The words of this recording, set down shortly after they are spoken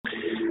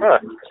Huh.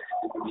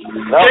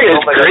 No,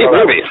 It's a great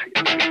movie.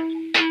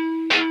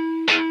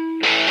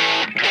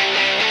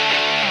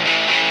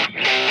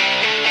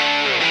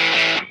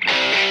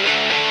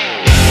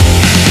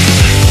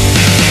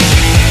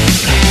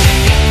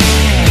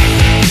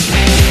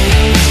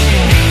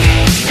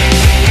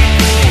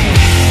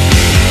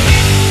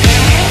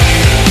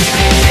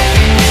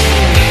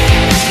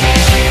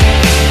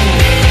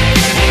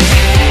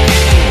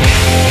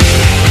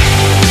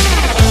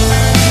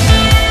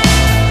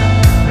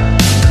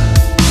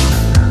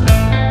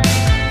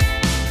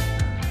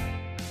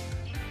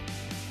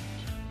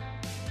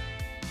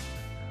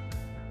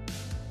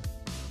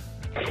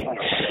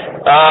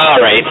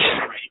 All right,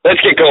 let's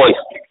get going.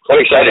 I'm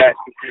excited.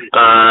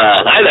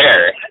 Hi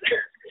there.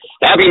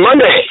 Happy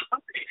Monday.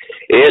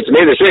 It's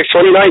May the 6th,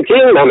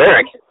 2019. I'm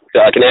Eric.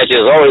 Talking at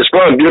you as always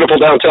from beautiful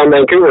downtown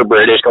Vancouver,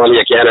 British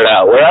Columbia,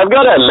 Canada, where I've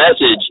got a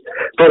message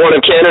for one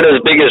of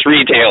Canada's biggest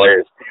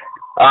retailers.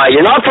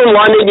 You're not from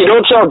London, you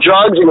don't sell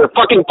drugs, and your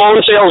fucking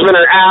phone salesmen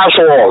are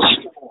assholes.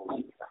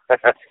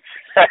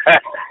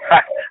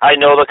 I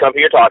know the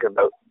company you're talking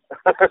about.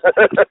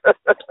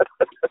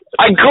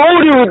 I go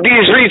to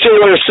these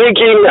retailers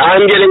thinking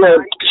I'm getting a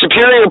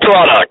superior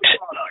product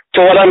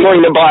to what I'm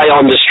going to buy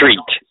on the street.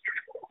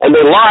 And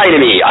they lie to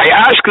me. I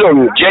ask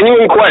them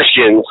genuine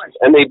questions,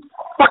 and they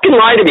fucking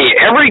lie to me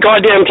every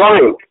goddamn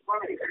time.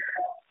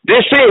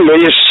 This thing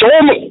is so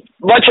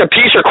much a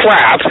piece of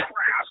crap.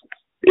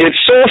 It's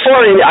so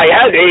funny.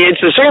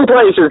 It's the same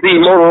price as the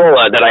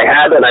Motorola that I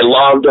had and I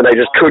loved and I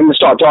just couldn't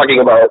stop talking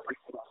about.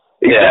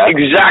 Yeah.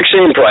 Exact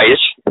same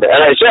price.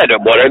 And I said,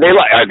 what are they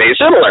like? Are they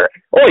similar?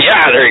 Oh,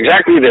 yeah, they're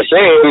exactly the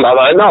same. I'm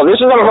like, no, this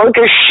is a hunk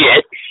of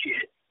shit.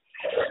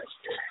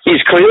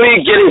 He's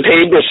clearly getting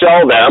paid to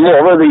sell them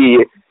over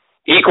the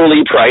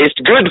equally priced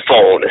good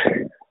phone.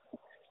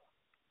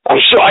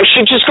 I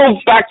should just go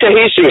back to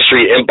Hastings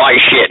Street and buy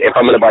shit if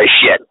I'm going to buy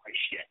shit.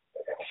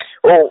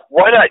 Well,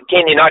 why not?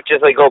 Can you not just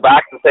like go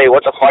back and say,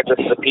 what the fuck,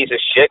 this is a piece of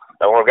shit?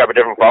 I want to grab a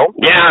different phone?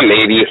 Yeah,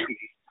 maybe.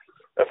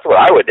 That's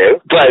what I would do.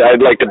 But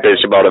I'd like to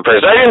bitch about it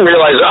first. I didn't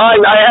realize, I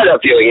had a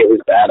feeling it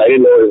was bad. I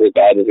didn't know it was as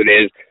bad as it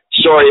is.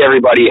 Sorry,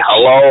 everybody.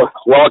 Hello.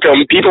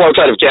 Welcome. People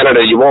outside of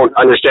Canada, you won't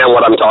understand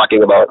what I'm talking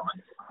about.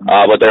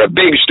 But they're a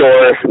big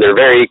store. They're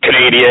very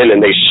Canadian,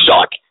 and they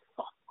suck.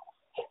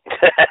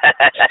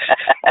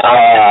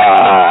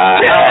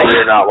 Yeah,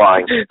 you're not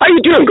lying. How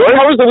you doing, Gordon?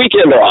 How was the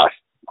weekend off?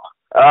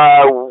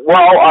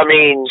 Well, I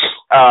mean,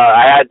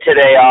 I had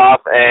today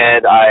off,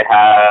 and I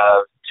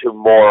have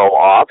tomorrow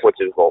off,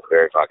 which is both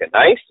very fucking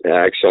nice.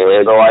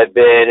 Excellent. So I've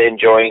been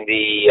enjoying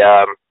the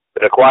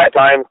bit of quiet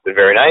time. It's been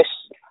very nice.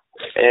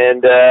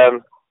 And,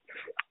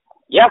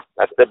 yeah,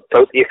 that's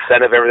about the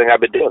extent of everything I've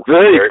been doing.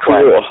 Very cool.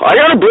 Quiet. I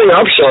got to bring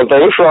up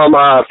something from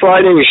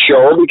Friday's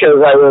show because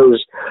I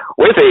was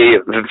with a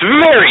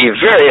very,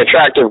 very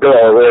attractive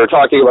girl. We were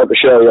talking about the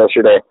show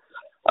yesterday.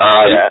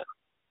 Yeah.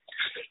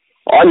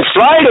 On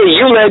Friday,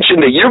 you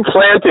mentioned that you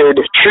planted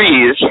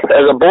trees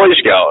as a Boy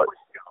Scout.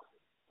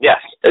 Yes.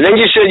 And then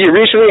you said you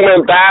recently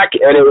went back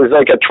and it was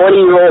like a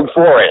 20-year-old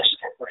forest.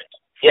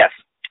 Yes.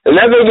 And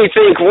that made me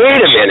think,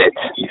 wait a minute.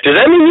 Does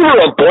that mean you were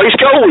a Boy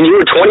Scout when you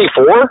were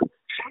 24?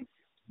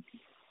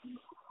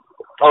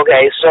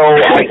 Okay, so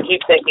I keep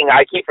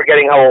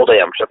forgetting how old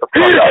I am. Shut the fuck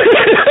up.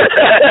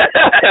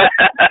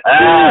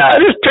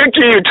 I just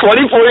picture you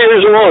 24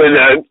 years old in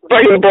a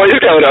fucking Boy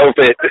Scout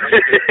outfit.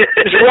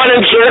 Just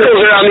running circles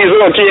around these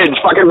little kids,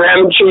 fucking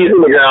ramming trees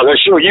in the ground. I'll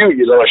show you,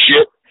 you little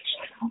shit.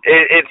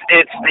 It's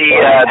that's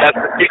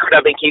the secret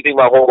I've been keeping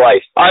my whole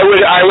life. I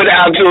would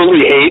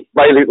absolutely hate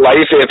my life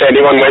if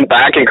anyone went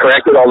back and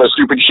corrected all the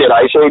stupid shit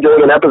I say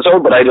during an episode,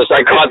 but I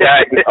caught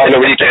that on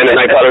the weekend and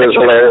I thought it was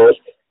hilarious.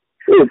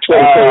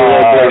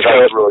 That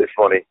was really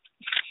funny.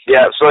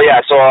 Yeah, so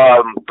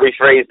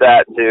rephrase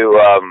that to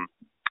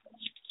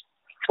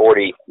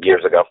 40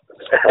 years ago.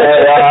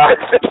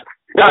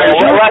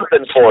 Less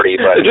than 40,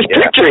 but just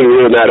picturing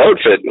you in that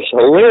outfit is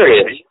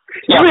hilarious.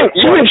 Even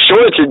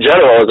shorts in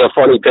general is a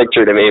funny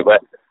picture to me,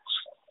 but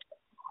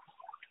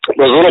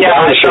those little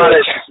brown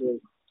shorts.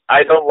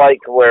 I don't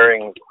like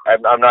wearing.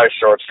 I'm not a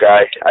shorts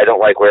guy. I don't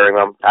like wearing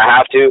them. I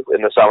have to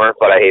in the summer,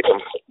 but I hate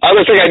them.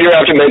 Other thing I do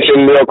have to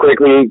mention real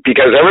quickly,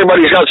 because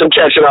everybody's got some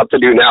catching up to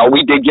do now.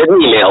 We did get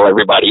an email,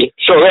 everybody.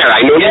 So there,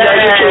 I know you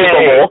guys are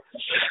capable.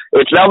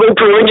 It's now been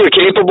proven you're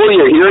capable.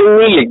 You're hearing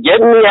me. You're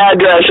getting the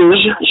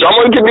addresses.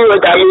 Someone can do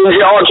it. That means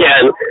y'all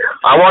can.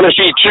 I want to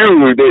see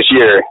 2 this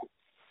year.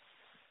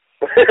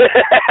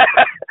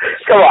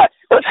 Come on.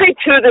 Let's say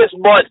 2 this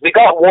month. We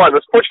got 1.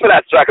 Let's push for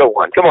that second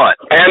one. Come on.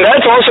 And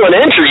that's also an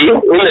entry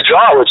in the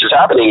draw, which is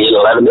happening in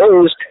 11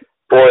 days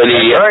for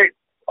the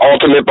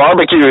Ultimate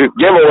Barbecue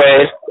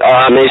giveaway.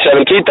 May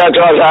 17th, that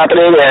draw is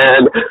happening.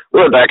 And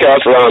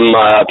Rebecca from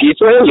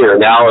Pizza Ranger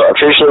now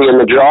officially in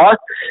the draw.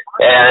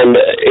 And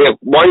if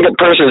one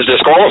person is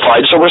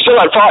disqualified, so we're still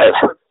at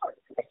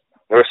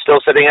 5. We're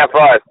still sitting at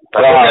 5.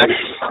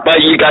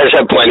 But you guys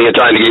have plenty of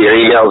time to get your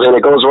emails in.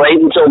 It goes right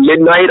until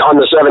midnight on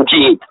the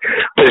 17th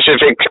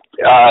Pacific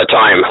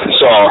time.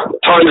 So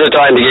tons of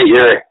time to get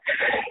your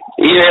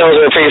emails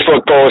or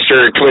Facebook post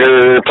or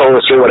Twitter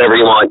post or whatever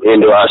you want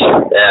into us.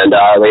 And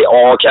they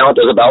all count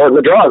as a ballot in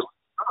the draws.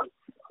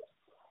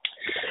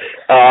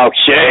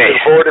 Okay.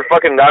 Forward to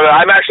fucking,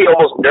 I'm actually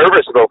almost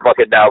nervous about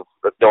fucking now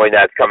knowing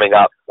that's coming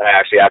up. I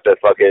actually have to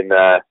fucking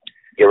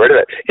get rid of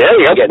it. Yeah,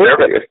 you have to get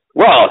nervous.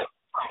 Well,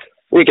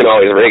 we can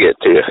always rig it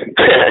too.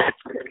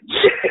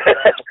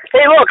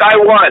 Hey, look, I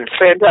won.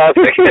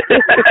 Fantastic.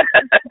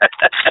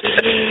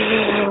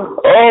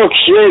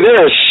 Okay,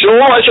 there's so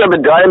much I've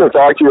been dying to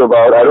talk to you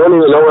about. I don't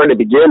even know where to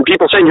begin.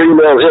 People send your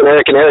emails in,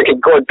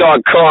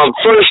 eric@eric@gork.com.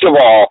 First of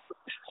all,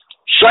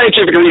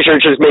 scientific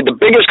research has made the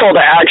biggest call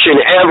to action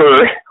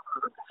ever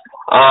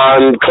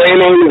on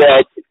claiming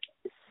that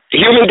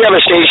human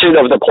devastation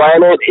of the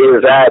planet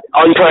is at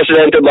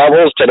unprecedented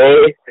levels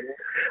today.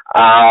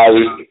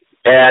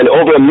 And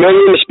over 1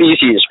 million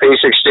species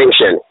face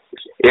extinction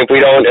if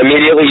we don't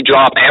immediately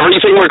drop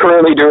everything we're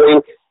currently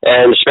doing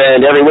and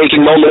spend every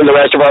waking moment in the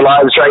rest of our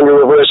lives trying to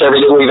reverse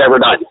everything we've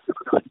ever done.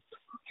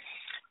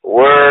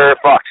 We're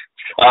fucked.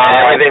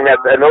 Everything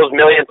and those 1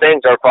 million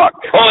things are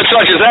fucked. Oh, it's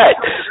not just that.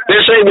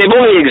 They're saying they've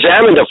only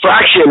examined a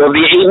fraction of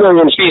the 8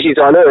 million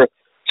species on Earth,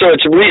 so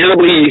it's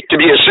reasonably to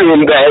be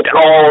assumed that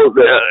all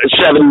the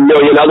 7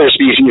 million other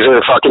species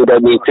are fucking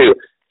dead meat too.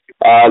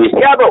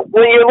 Yeah, but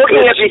when you're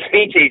looking at these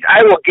species, I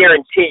will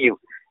guarantee you,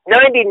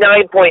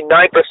 99.9%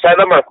 of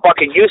them are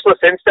fucking useless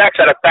insects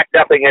that affect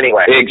nothing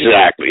anyway.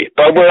 Exactly.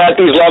 But we're at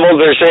these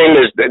levels, they're saying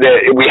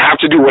we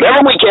have to do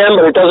whatever we can,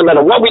 but it doesn't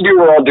matter what we do,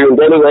 we're all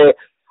doomed anyway.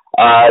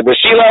 The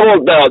sea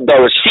level, the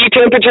sea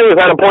temperature is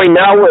at a point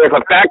now where if a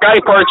fat guy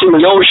farts in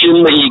the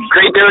ocean, the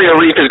Great Barrier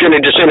Reef is going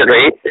to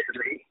disintegrate.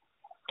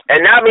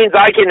 And that means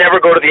I can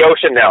never go to the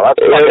ocean now. That's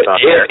fucking not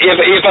fair. If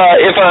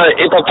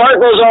a fart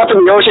goes off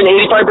in the ocean,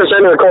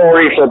 85% of the coral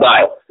reefs will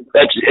die.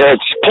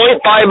 It's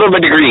 0.5 of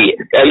a degree,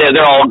 and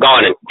they're all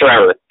gone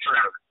forever.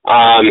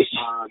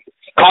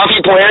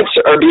 Coffee plants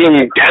are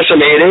being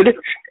decimated.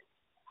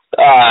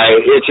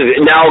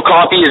 Now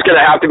coffee is going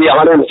to have to be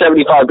 $175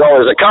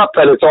 a cup,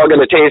 and it's all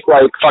going to taste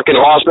like fucking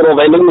hospital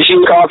vending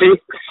machine coffee.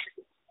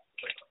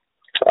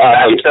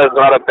 That does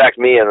not affect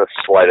me in the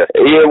slightest.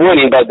 It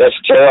wouldn't, but that's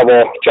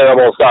terrible,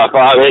 terrible stuff.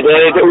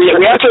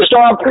 We have to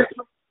stop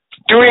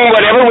doing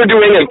whatever we're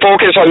doing and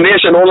focus on this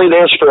and only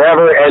this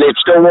forever, and it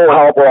still won't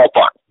help. We're all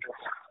fucked.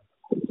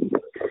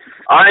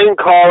 I'm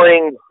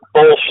calling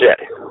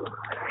bullshit.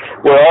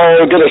 We're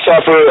all going to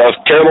suffer a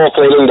terrible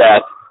flaming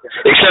death,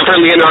 except for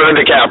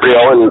Leonardo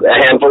DiCaprio and a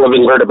handful of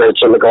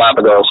invertebrates from the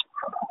Galapagos.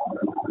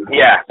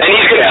 Yeah. And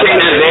he's going to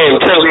change his name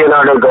to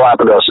Leonardo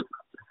Galapagos.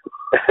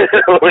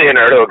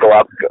 Leonardo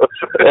Galapagos.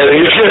 And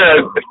he's going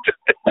to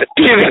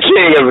be the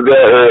king of the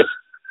earth.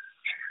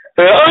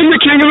 I'm the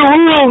king of the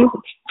world.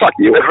 Fuck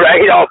you.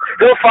 Right?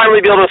 He'll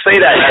finally be able to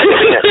say that.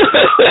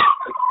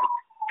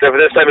 Except for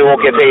this time he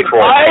won't get paid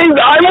for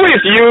it. I'm with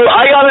you.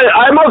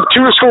 I'm of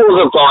two schools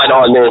of thought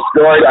on this.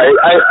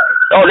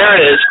 Oh, there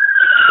it is.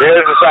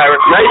 There's the siren.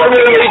 Nice to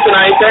meet you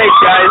tonight. Thanks,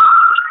 guys.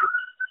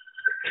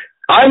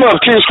 I'm of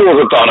two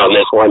schools of thought on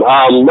this one.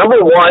 Number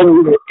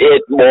one,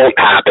 it won't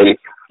happen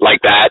like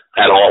that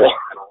at all.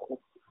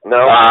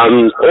 No.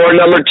 Or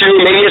number two,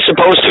 maybe it's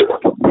supposed to.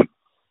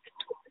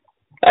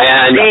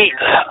 And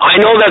I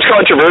know that's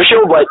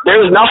controversial, but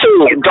there's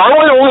nothing.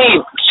 Darwin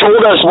only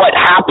told us what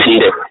happened.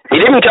 He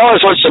didn't tell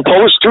us what's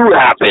supposed to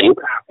happen.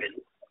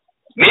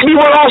 Maybe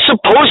we're all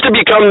supposed to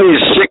become these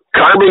sick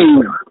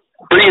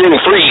carbon-breathing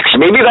freaks.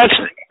 Maybe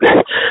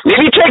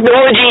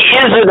technology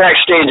is the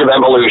next stage of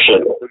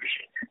evolution.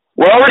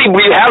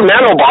 We have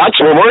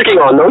nanobots. We're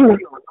working on them.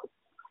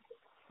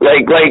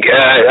 Like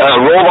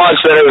robots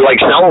that are like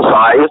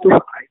cell-sized.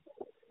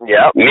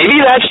 Yeah. Maybe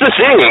that's the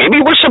thing. Maybe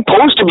we're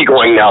supposed to be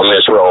going down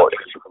this road.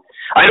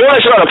 I know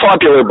that's not a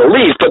popular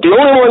belief, but the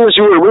only ones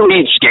who are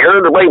really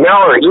scared right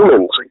now are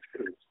humans.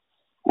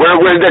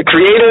 We're the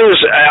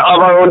creators of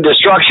our own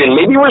destruction.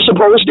 Maybe we're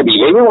supposed to be.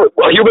 Maybe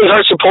humans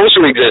aren't supposed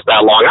to exist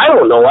that long. I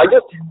don't know. I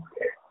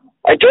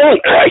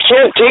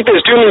can't take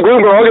this doom and gloom.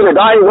 We're all going to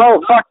die.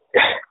 Well, fuck.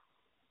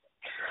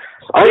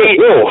 I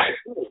don't know.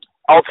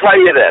 I'll tell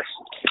you this.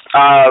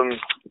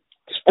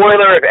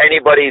 Spoiler if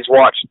anybody's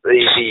watched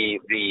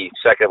the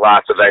second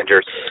last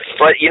Avengers.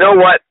 But you know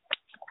what?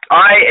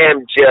 I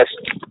am just,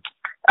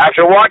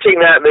 after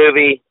watching that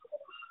movie,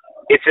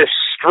 it's a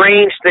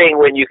strange thing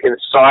when you can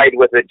side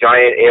with a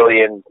giant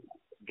alien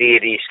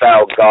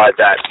deity-style god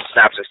that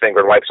snaps his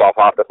finger and wipes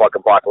off the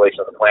fucking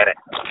population of the planet.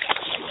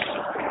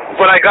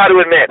 But I got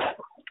to admit,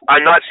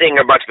 I'm not seeing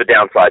much of a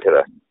downside to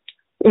this.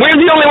 We're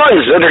the only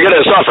ones that are going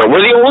to suffer.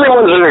 We're the only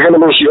ones that are going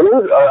to miss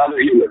humans, other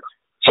humans.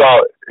 So,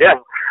 yeah.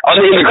 I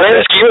mean, in the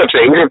grand scheme of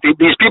things, if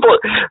these people,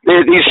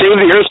 these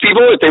Save the Earth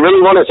people, if they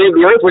really want to save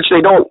the Earth, which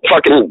they don't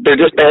they're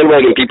just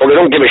bandwagon people, they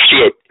don't give a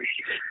shit.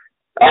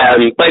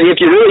 But if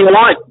you really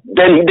want,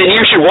 then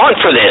you should want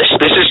for this.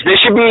 This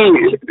should be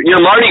your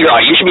Mardi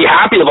Gras. You should be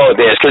happy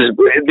about this, because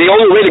the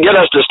only way to get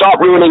us to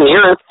stop ruining the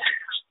Earth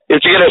is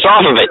to get us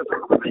off of it.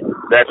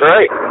 That's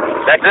right.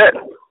 That's it.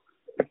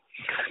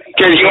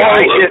 Because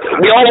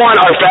we all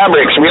want our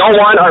fabrics. We all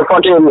want our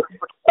fucking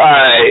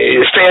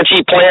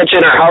fancy plants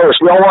in our house.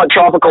 We all want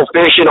tropical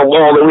fish in a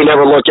wall that we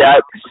never look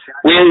at.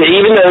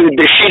 Even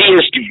the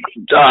shittiest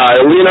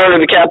Leonardo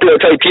DiCaprio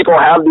type people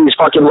have these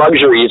fucking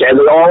luxuries, and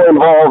they all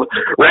involve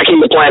wrecking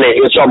the planet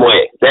in some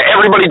way.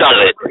 Everybody does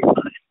it.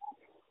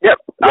 Yep.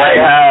 I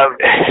have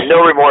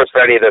no remorse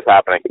for any of this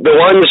happening. The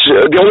only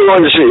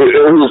ones who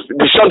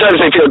sometimes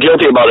they feel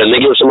guilty about it and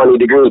they give some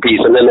money to Greenpeace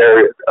and then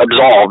they're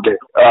absolved.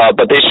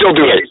 But they still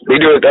do it.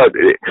 They do it.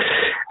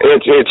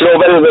 It's no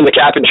better than the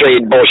cap and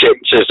trade bullshit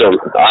system.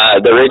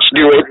 The rich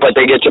do it, but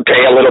they get to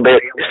pay a little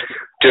bit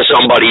to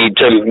somebody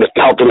to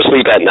help them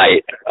sleep at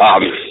night.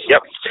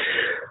 Yep.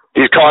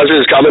 These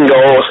causes come and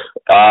go.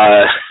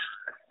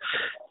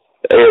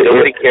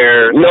 Nobody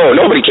cares. No,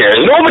 nobody cares.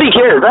 Nobody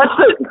cares.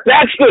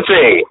 That's the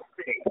thing.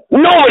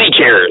 Nobody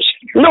cares.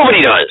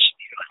 Nobody does.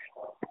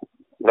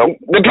 Nope.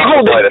 The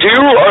people that do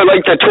are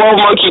like the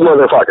 12 monkey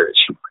motherfuckers.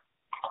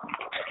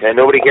 And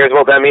nobody cares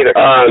about them either.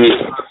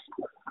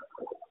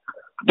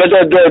 But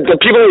the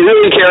people who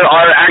really care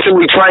are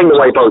actively trying to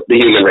wipe out the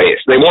human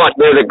race. They're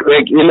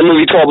in the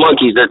movie 12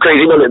 Monkeys. They're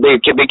crazy. They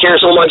care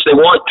so much they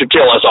want to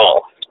kill us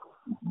all.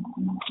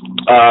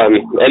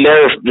 And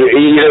they're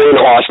either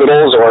in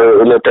hospitals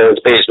or in their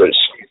parents' basements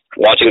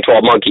watching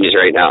 12 Monkeys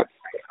right now.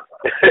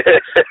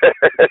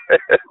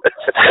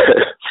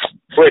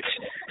 Which,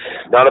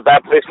 not a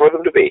bad place for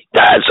them to be.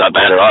 That's not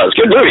bad at all. It's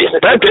a good movie.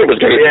 That Pitt was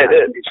great. Yeah,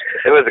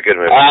 it was a good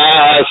movie.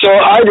 So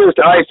I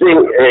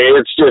think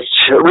it's just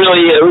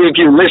really, if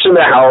you listen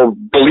to how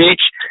bleak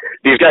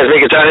these guys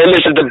make it sound, and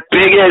this is the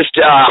biggest,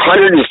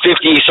 150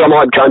 some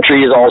odd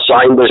countries all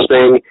signed this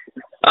thing.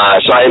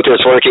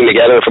 Scientists working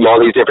together from all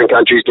these different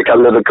countries to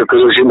come to the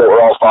conclusion that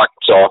we're all fucked.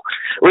 So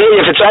really,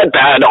 if it's that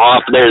bad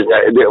off,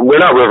 we're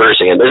not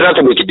reversing it. There's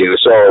nothing we can do.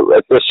 So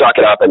let's just suck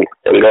it up and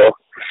go.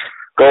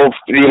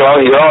 You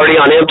know, you're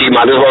already on empty.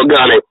 Might as well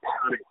gun it.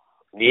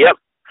 Yep.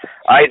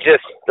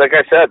 Like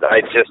I said, I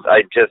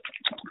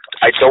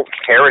don't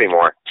care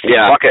anymore.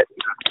 Yeah. Fuck it.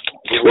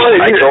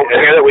 I don't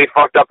care that we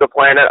fucked up the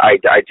planet. I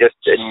just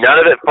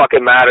none of it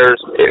fucking matters.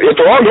 If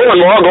we're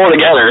all going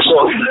together.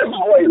 So.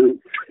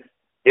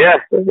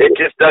 Yeah, it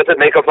just doesn't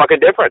make a fucking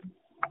difference.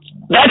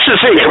 That's the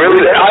thing.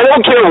 I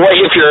don't care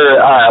if you're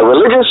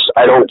religious.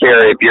 I don't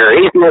care if you're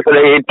atheist.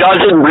 It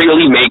doesn't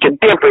really make a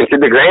difference in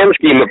the grand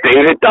scheme of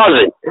things. It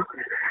doesn't.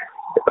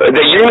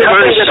 The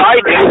universe that I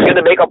do is going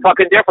to make a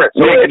fucking difference.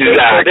 So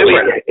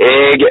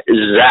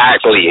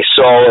exactly.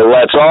 So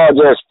let's all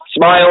just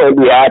smile and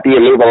be happy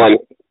and move on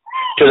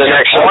to the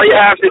next. All you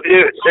have to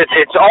do,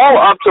 it's all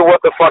up to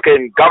what the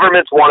fucking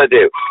governments want to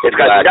do. It's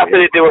got nothing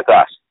to do with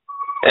us.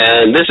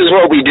 And this is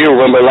what we do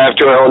when we're left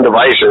to our own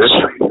devices.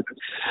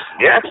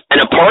 Yes.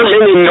 An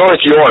apartment in North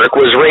York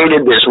was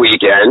raided this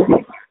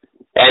weekend,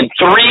 and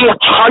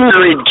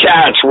 300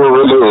 cats were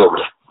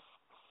removed.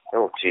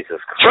 Oh,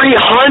 Jesus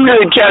Christ.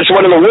 300 cats,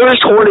 one of the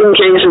worst hoarding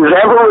cases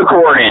ever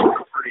recorded.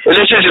 And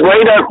this is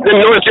right up in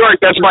North York.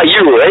 That's by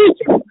you,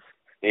 right?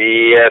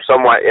 Yeah,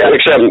 somewhat, yeah.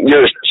 Except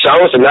you're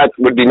south, and that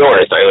would be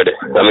north,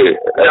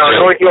 No,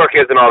 North York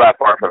isn't all that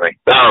far from me.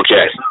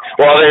 Okay.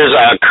 Well, there's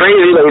a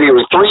crazy lady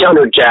with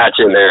 300 cats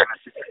in there.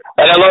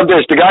 And I love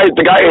this. The guy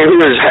who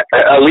was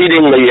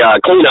leading the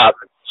cleanup,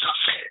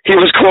 he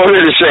was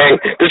quoted as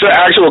saying, this is an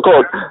actual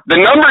quote, "The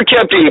number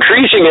kept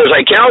increasing as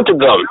I counted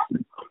them."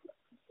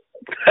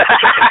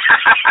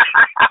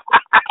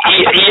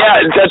 Yeah,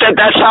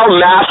 that's how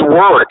math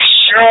works.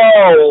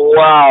 Oh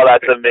wow,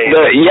 that's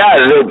amazing.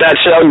 That's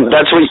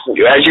what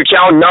as you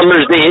count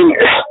numbers.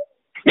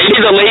 Maybe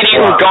the lady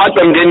who got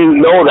them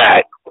didn't know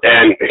that,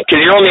 and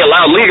because you're only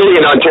allowed legally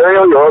in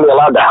Ontario, you're only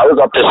allowed to house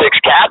up to 6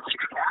 cats.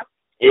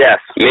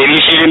 Yes.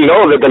 Maybe she didn't know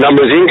that the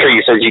numbers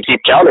increase as you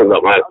keep counting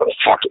them.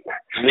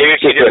 Maybe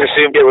she just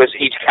assumed it was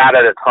each cat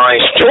at a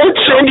time. Don't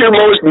send your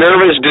most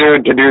nervous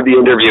dude to do the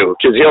interview,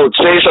 because he'll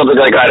say something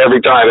like that every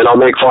time, and I'll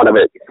make fun of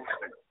it.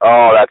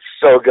 Oh, that's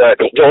so good.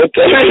 Don't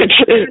tell it.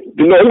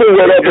 The number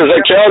went up as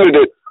I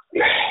counted it.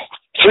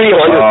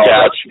 300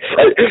 cats.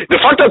 The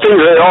fucked up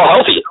thing is they're all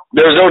healthy.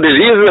 There's no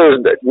disease.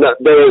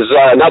 There's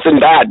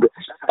nothing bad.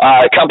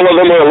 A couple of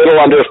them were a little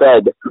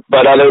underfed,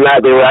 but other than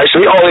that, they were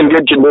actually all in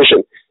good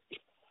condition.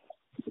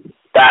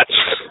 That's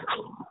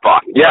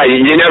fuck. Yeah,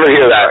 you never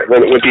hear that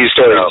with these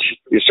stories. No.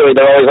 These stories,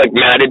 they're always like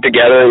matted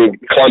together and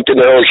clumped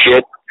in their own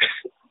shit.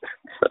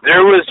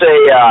 There's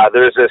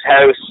this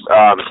house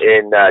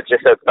in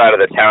just outside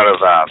of the town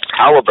of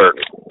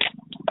Halliburton,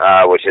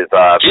 which is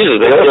Jesus,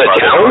 they own a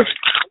town?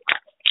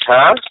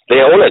 Huh?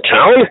 They own a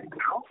town?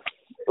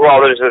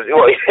 Well, there's a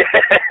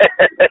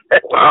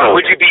wow.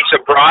 Would you be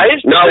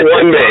surprised? Not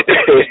one bit.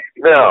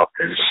 No.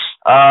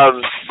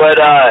 But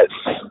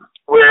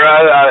we're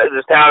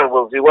this town.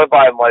 We went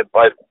by. My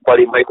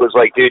buddy Mike was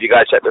like, "Dude, you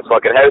gotta check this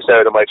fucking house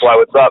out." I'm like, "Why?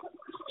 What's up?"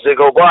 So they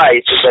go by.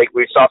 He's just like,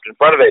 we stopped in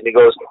front of it, and he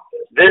goes,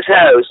 "This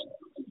house,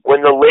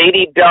 when the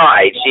lady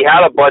died, she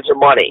had a bunch of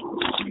money,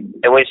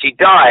 and when she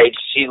died,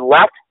 she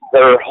left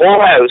her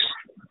whole house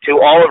to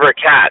all of her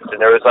cats,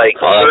 and there was like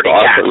 30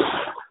 cats."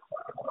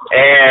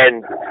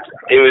 and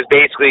it was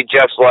basically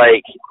just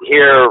like,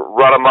 here,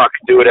 run amok,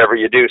 do whatever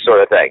you do,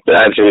 sort of thing.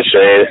 That's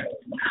insane.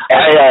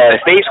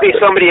 Basically,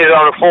 somebody is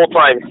on a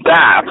full-time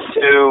staff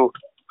to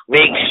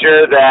make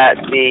sure that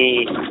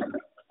the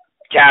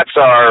cats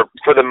are,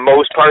 for the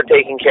most part,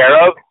 taken care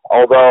of,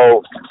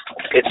 although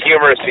it's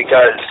humorous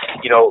because,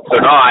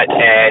 they're not,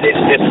 and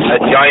it's just a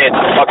giant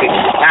fucking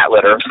cat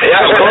litter.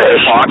 Yeah, of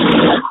course.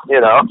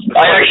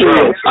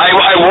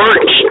 I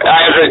worked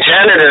as a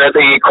janitor at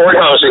the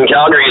courthouse in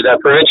Calgary, the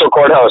provincial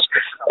courthouse,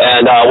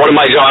 and one of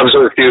my jobs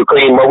was to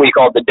clean what we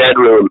called the dead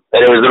room,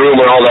 and it was the room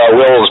where all the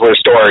wills were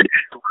stored.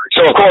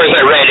 So, of course,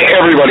 I read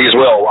everybody's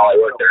will while I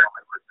worked there.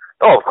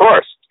 Oh, of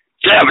course.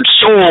 Yeah, but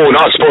so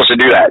not supposed to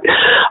do that.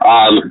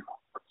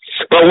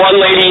 But one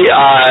lady,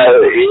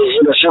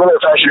 in a similar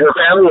fashion, her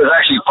family was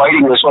actually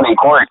fighting this one in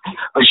court,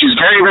 but she's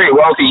very, very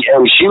wealthy,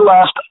 and she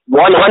left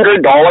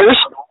 $100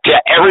 to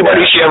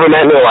everybody she ever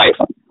met in her life.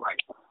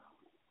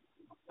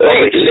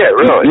 Holy shit,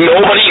 really?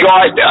 Nobody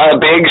got a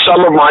big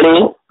sum of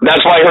money.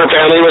 That's why her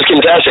family was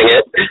contesting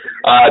it.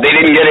 They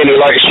didn't get any,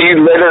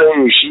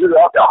 she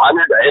left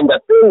 $100, and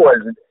the thing was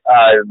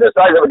the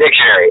size of a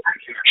dictionary.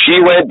 She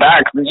went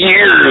back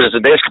years.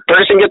 This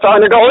person gets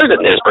 $100,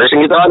 and this person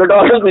gets $100.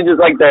 It's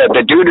just like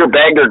the dude who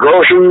bagged her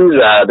groceries,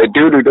 the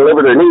dude who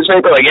delivered her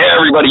newspaper,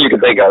 everybody you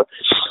can think of.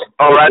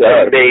 Oh, that's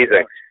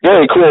amazing.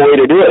 Very cool way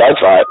to do it, I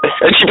thought.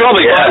 And she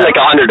probably thought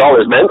 $100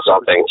 meant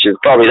something. She's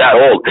probably that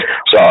old,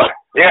 so...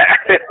 Yeah.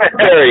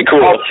 Very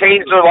cool. I'll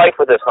change their life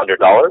with this $100.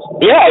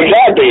 Yeah,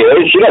 exactly.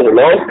 She doesn't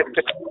know.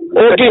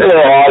 Those people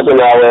are awesome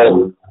that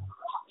way.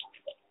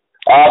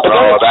 But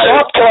don't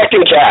stop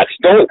collecting cats.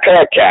 Don't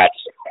collect cats.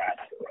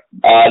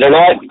 They're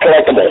not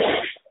collectible.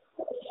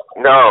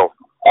 No.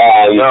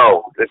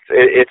 No.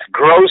 It's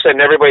gross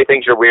and everybody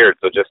thinks you're weird,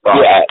 so just stop.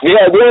 Yeah.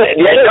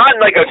 It's not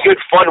like a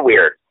good fun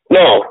weird.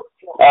 No.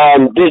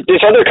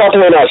 This other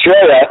couple in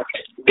Australia,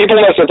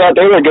 people must have thought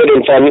they were good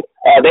and fun.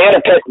 They had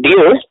a pet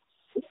deer.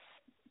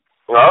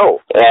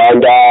 Oh. And,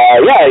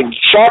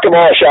 shock of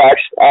all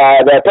shocks,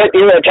 the pet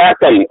deer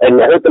attacked them and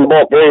hurt them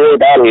both very, very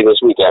badly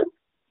this weekend.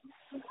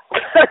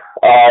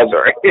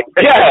 Sorry.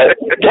 Yeah,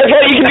 that's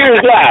what you can do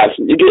is laugh.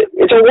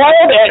 It's a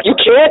wild you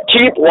can't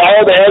keep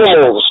wild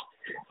animals.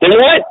 They're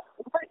not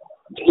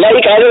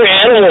like other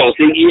animals.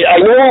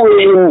 I know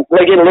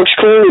it looks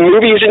cool in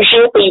movies and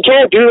shit, but you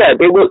can't do that.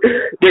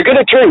 They're going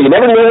to turn. You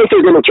never know if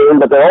they're going to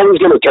turn, but they're always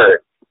going to turn.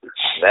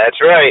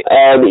 That's right.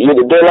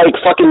 They're like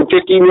fucking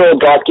 15-year-old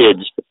goth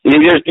kids.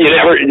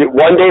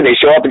 One day they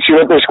show up and shoot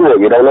up their school.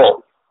 You don't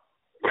know.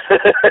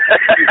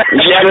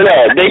 You never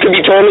know. They could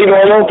be totally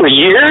normal for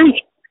years,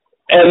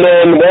 and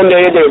then one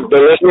day they're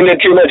listening to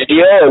too much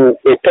Dio and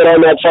they put on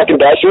that fucking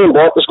duster and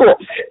blow up the school.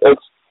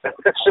 It's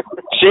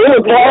same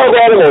with wild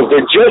animals.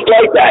 They're just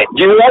like that.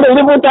 Do you want to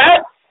live with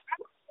that?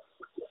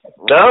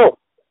 No.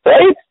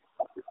 Right?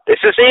 It's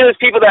the same as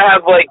people that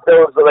have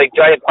those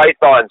giant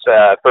pythons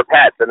for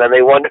pets, and then they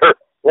wonder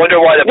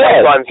why the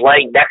python's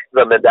laying next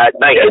to them at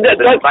night and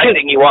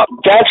binding you up.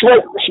 That's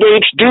what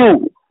snakes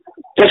do.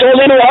 That's all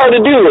they know how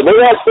to do. They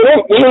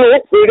don't eat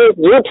it.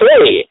 They're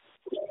prey.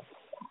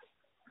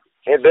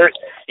 And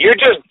you're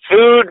just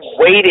food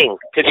waiting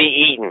to be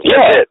eaten. Yeah.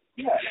 That's it.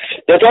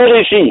 That's all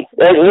they see.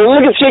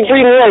 Look at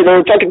Siegfried and Roy. They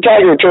were fucking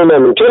tiger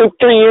tournament. 23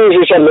 years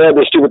or something they had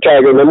this stupid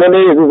tiger. And then one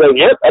day he was like,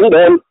 yep, I'm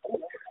done.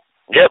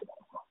 Yep.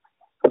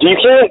 You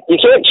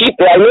can't keep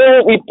that. I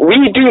know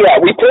we do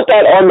that. We put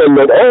that on them.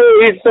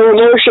 He's so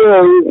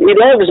emotional. He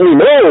loves me.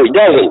 No, he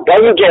doesn't.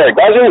 Doesn't care.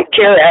 Doesn't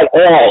care at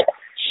all.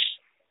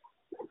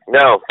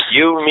 No,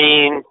 you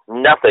mean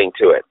nothing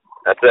to it.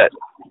 That's it.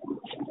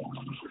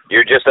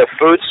 You're just a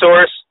food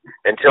source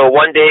until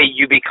one day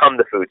you become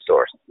the food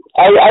source.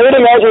 I would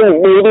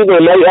imagine maybe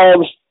they might have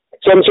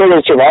some sort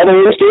of survival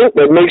instinct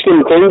that makes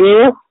them cling to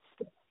you.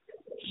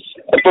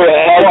 For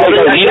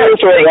a leader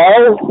for a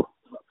while.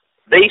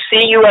 They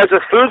see you as a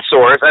food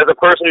source, as a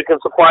person who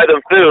can supply them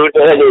food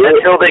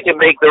until they can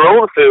make their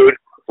own food,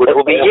 which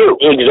will be you.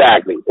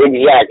 Exactly.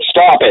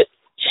 Stop it.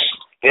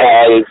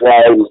 Yeah.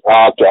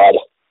 Oh, God.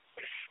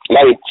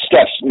 My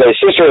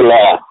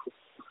sister-in-law.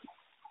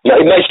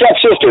 My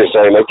stepsister,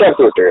 sorry, my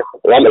stepsister.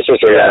 Not my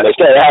sister-in-law. My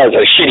stepsister has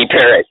a shitty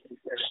parrot.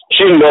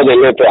 She didn't know they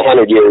lived for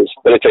 100 years,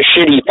 but it's a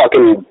shitty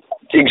fucking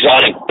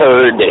exotic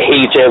bird that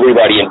hates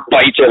everybody and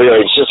bites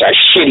everybody. It's just a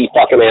shitty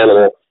fucking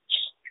animal.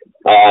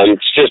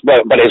 It's just,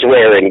 but it's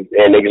rare and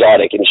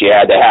exotic, and she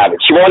had to have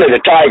it. She wanted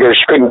a tiger,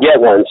 she couldn't get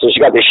one, so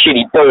she got this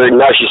shitty bird, and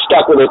now she's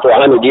stuck with it for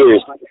 100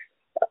 years.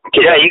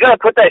 Yeah, you gotta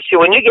put that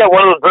shit, when you get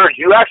one of those birds,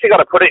 you actually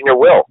gotta put it in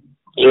your will.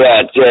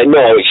 Yeah,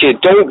 no,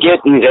 don't get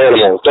these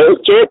animals.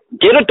 Don't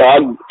get a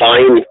dog,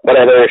 fine,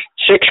 whatever.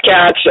 6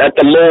 cats at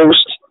the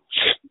most,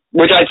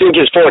 which I think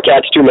is 4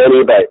 cats too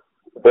many, but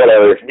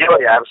whatever.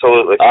 Yeah,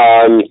 absolutely.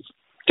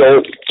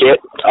 Don't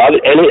get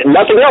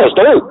nothing else,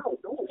 don't.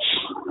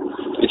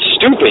 It's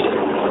stupid.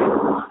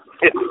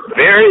 It's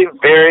very,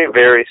 very,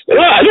 very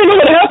stupid. Yeah, I don't know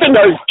what happened.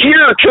 Our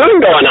deer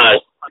turned on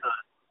us.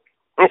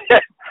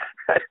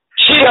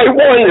 Gee, I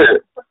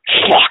wonder.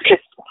 Fuck.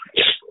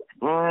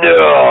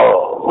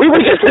 No. We were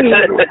just...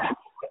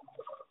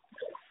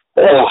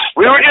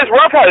 We were just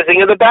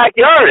roughhousing in the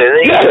backyard,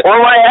 and he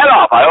tore my head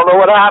off. I don't know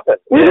what happened.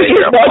 We were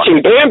just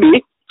watching Bambi.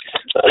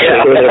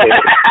 Yeah.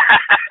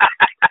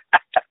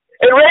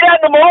 And right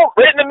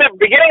in the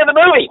beginning of the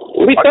movie.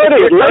 We thought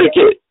it would like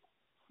it.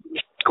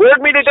 Scared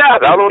me to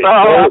death. I don't know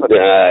how it happened.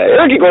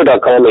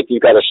 EricGo.com if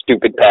you got a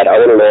stupid pet. I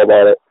want to know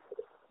about it.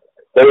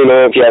 Let me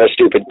know if you have a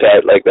stupid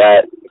pet like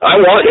that. I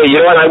want it.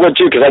 You know what? I would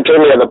too, because I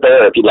totally have a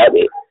bear if you let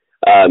me.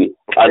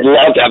 I'd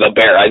love to have a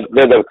bear.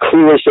 They're the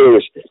coolest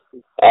things.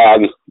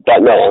 But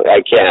no,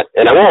 I can't.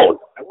 And I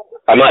won't.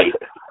 I might.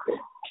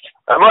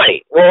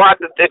 Well,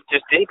 it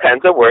just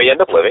depends on where you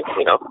end up living,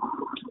 you know.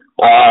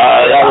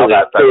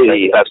 That's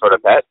crazy. That sort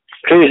of pet.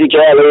 Crazy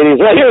cat ladies.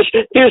 Well, here's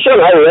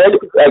something I read.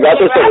 I got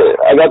this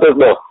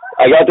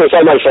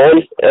on my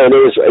phone, and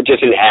it was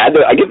just an ad.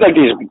 I get like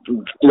these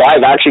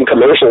live action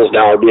commercials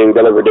now being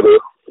delivered to me.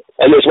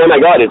 And this one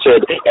I got, it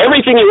said,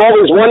 everything you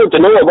always wanted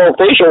to know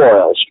about facial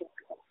oils.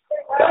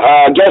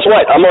 Guess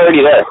what? I'm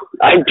already there.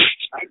 I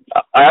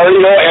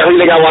already know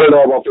everything I want to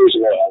know about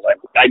facial oils.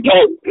 I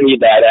don't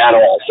need that at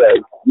all,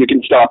 so you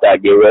can stop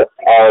that, Gabriel.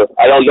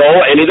 I don't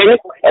know anything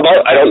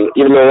about, I don't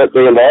even know what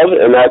they involve,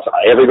 and that's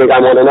everything I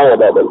want to know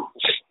about them.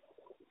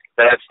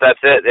 That's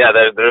it. Yeah,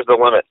 there's the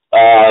limit.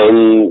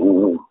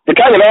 The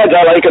kind of ads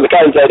I like are the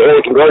kinds that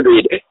Eric and Gord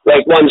read,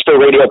 like ones for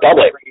Radio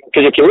Public.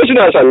 Because if you listen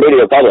to us on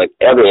Radio Public,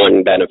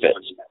 everyone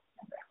benefits.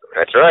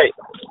 That's right.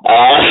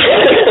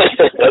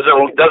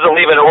 Doesn't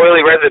leave an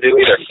oily residue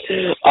either.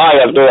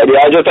 I have no idea.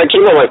 I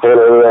came on my phone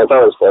and I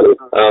thought it was funny.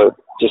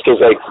 Just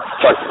because, like,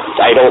 fuck,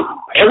 I don't,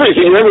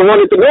 everything you ever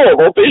wanted to know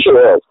about facial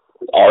oils,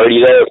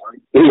 already there.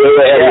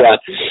 Yeah.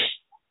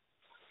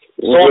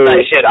 Well,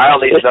 nice shit. I don't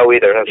need to know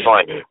either. That's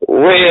fine.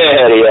 Way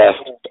ahead, yeah.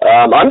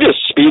 I'm just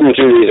speeding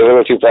through these a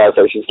little too fast.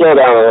 I should slow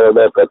down a little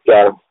bit, but,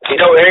 you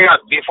know, hang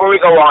on. Before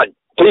we go on,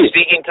 please.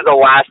 Speaking to the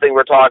last thing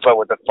we're talking about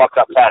with the fucked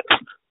up pets,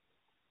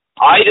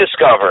 I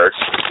discovered,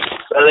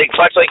 like,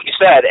 much like you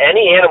said,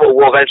 any animal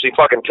will eventually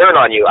fucking turn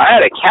on you. I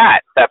had a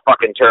cat that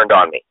fucking turned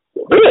on me.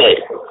 Really?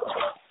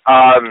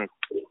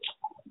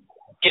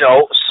 You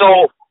know,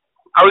 so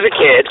I was a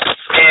kid,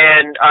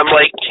 and I'm,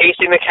 like,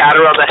 chasing the cat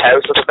around the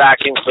house with a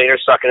vacuum cleaner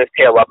sucking his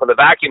tail up on the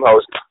vacuum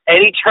hose,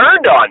 and he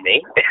turned on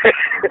me.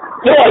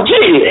 Oh,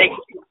 gee.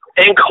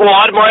 And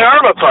clawed my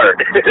arm apart.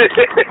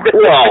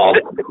 Well,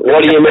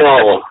 what do you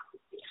know?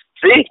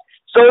 See?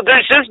 So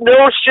there's just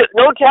no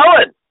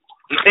telling.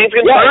 These things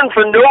can turn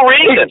for no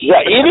reason.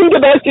 Yeah, even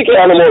domestic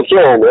animals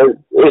can.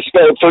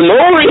 For no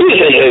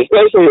reason,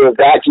 especially with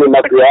vacuum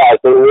up your ass.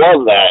 They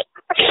love that.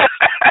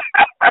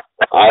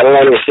 I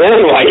don't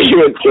understand why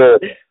you would.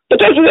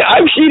 But that's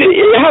I've seen it.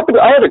 It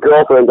happened. I had a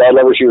girlfriend. I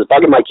remember she was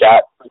bugging my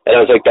cat, and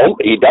I was like, "Don't."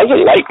 He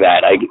doesn't like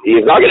that.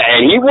 He's not gonna.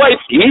 And he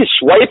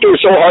swiped her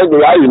so hard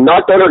that I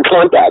knocked out her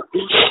contact.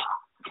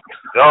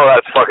 Oh,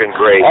 that's fucking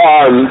great.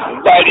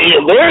 But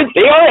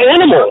they are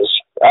animals.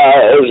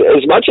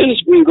 As much as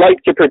we like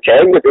to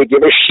pretend that they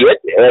give a shit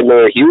and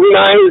they're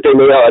humanized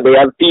and they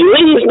have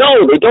feelings,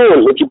 no, they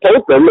don't. If you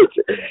poke them,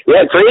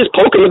 Trey's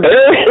poking the bear,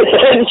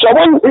 and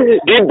someone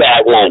did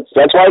that once.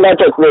 That's why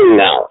that's a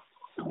thing now.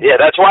 Yeah,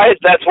 that's why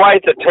it's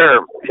a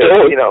term.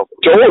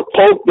 Don't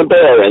poke the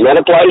bear, and that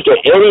applies to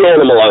any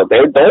animal out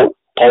there. Don't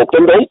poke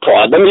them, don't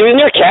prod them. Even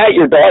your cat,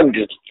 your dog,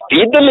 just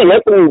feed them and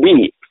let them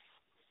be.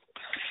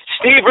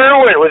 Steve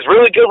Irwin was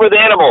really good with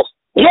animals.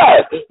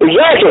 Yeah,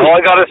 exactly. That's all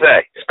I gotta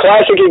say.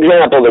 Classic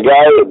example, the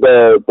guy,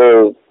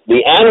 the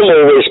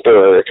animal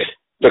whisperer,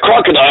 the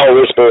crocodile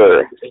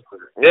whisperer.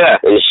 Yeah.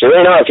 And sure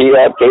enough, he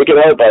got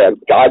taken out by a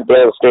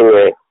goddamn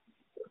stingray.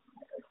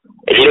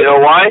 And you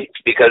know why?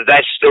 Because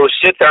those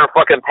shits are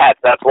fucking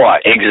pets, that's why.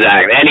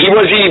 Exactly. And they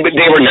were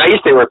nice,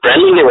 they were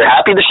friendly, they were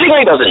happy. The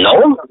stingray doesn't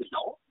know him.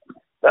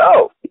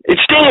 No. It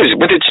stings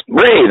with its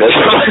ray, that's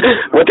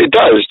what it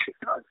does.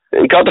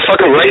 It got the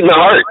fucking right in the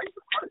heart.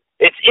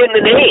 It's in the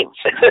names.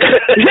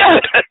 Yeah.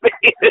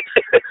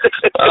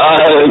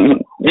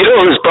 You know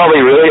who's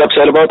probably really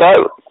upset about that?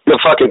 The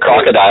fucking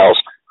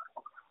crocodiles.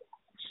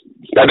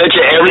 I bet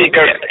you every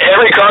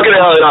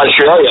crocodile in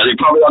Australia, they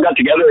probably all got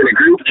together in a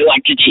group. They're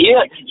like, "Did you hear?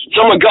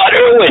 Someone got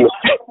Irwin."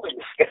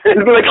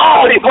 They're like,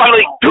 "Oh, he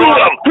finally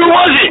got him. Who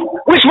was it?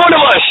 Which one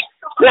of us?"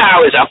 That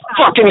was a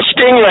fucking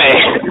stingray.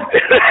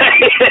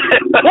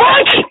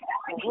 What?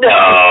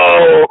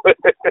 No.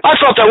 I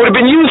thought that would have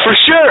been you for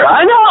sure.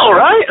 I know,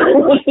 right?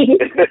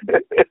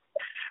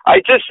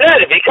 I just said,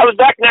 if he comes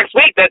back next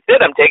week, that's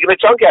it. I'm taking a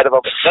chunk out of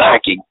him.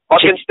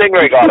 Fucking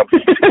stingray got him.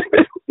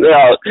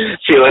 Yeah,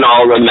 feeling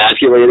all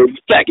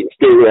emasculated. Fucking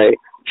stingray.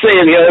 Stay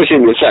in the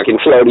ocean, you fucking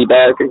floaty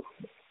bastard.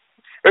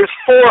 There's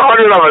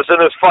 400 of us in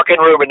this fucking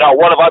room, and not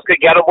one of us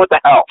could get him. What the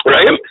hell?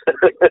 Right?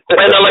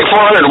 And they're like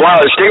 400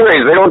 wild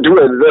stingrays. They don't do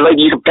it. They're like,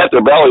 you can pet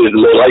their bellies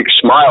and they like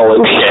smile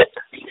and shit.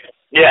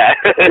 Yeah.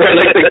 They're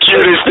like the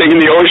cutest thing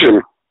in the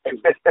ocean.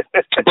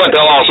 But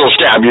they'll also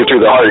stab you through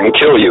the heart and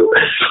kill you.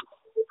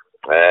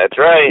 That's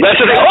right. That's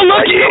the thing. Oh,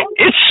 look,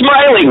 it's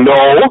smiling.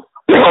 No,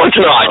 it's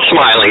not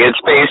smiling. Its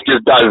face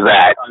just does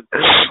that.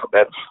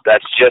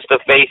 That's just the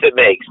face it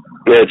makes.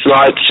 It's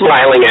not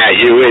smiling at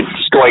you. It's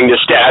going to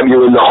stab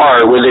you in the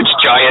heart with its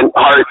giant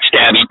heart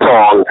stabby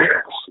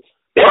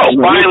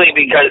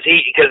because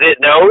it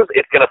knows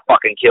it's gonna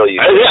fucking kill you.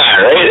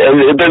 Yeah, right.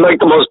 And they're like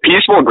the most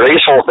peaceful,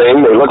 graceful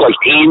thing. They look like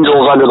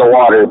angels under the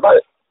water,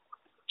 but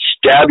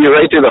stab you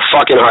right through the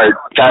fucking heart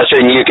faster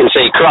than you can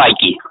say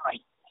crikey.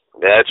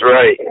 That's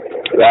right.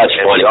 That's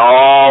funny. We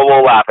all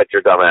will laugh at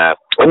your dumb ass.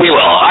 We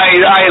will. I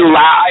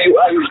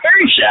was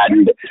very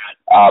saddened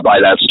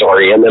by that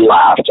story, and then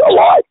laughed a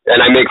lot.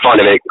 And I make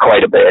fun of it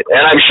quite a bit,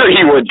 and I'm sure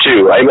he would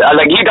too.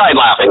 Like he died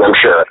laughing, I'm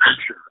sure.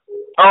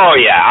 Oh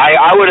yeah,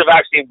 I would have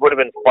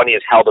been funny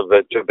as hell to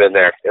have been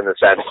there in the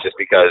sense, just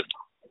because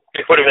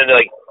it would have been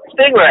like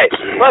stingray.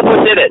 What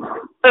did it?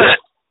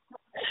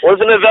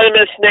 Wasn't a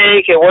venomous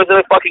snake. It wasn't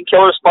a fucking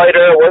killer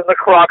spider. It wasn't a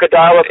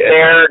crocodile up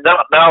there.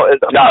 No,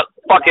 it's not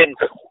fucking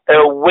a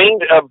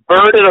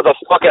bird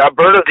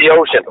of the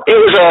ocean. It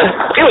was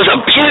a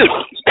beaut.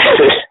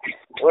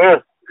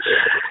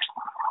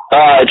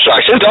 It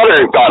sucks. His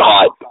daughter got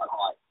hot.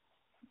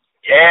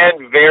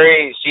 And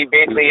she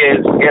basically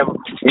is him.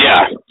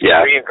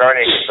 Yeah.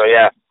 Reincarnated. So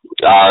yeah.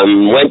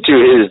 Went to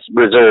his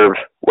reserve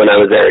when I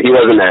was there. He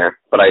wasn't there,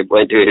 but I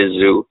went to his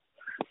zoo.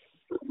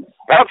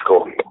 That's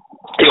cool.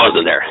 He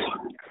wasn't there.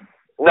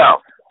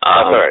 No.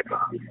 That's all right.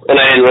 And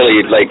I didn't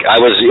really, I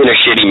was in a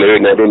shitty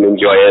mood and I didn't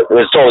enjoy it. It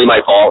was totally my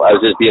fault. I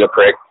was just being a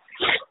prick.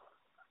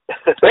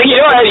 You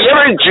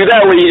ever do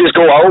that where you just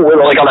go out with,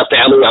 on a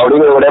family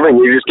outing or whatever, and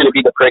you're just going to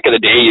be the prick of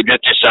the day? You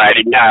just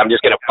decided, I'm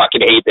just going to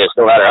fucking hate this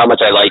no matter how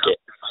much I like it.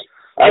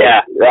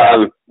 Yeah.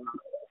 And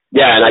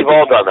We've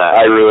all done that.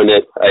 I ruined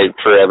it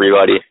for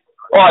everybody.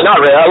 Well,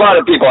 not really. A lot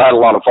of people had a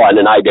lot of fun,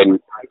 and I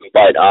didn't.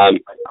 But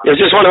it was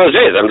just one of those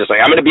days. I'm just like,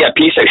 I'm going to be a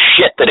piece of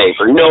shit today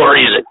for no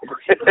reason.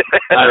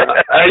 I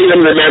don't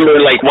even remember,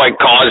 what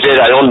caused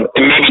it.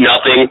 Maybe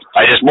nothing.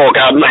 I just woke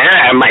up, my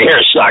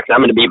hair sucks.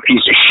 I'm going to be a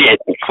piece of shit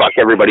and fuck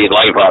everybody's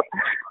life up.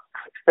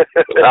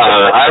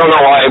 I don't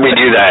know why we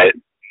do that.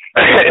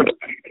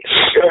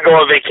 Gonna go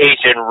on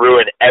vacation,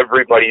 ruin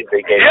everybody's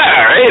vacation.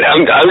 Yeah, right.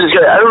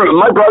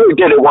 My brother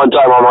did it one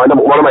time on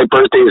one of my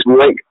birthdays.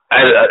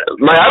 I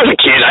was a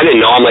kid. I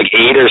didn't know. I'm 8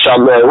 or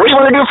something. What do you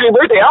want to do for your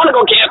birthday? I want to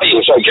go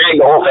camping. So I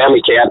dragged the whole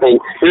family camping.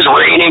 It was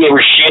raining. It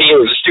was shitty. It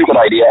was a stupid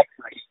idea,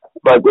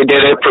 but we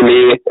did it for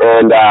me.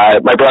 And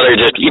my brother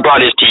he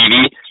brought his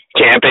TV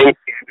camping.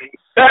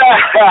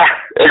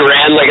 It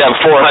ran like a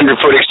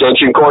 400-foot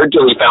extension cord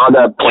till he found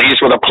a place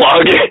with a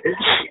plug.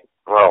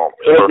 Well,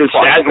 just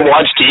sat and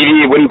watched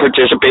TV, wouldn't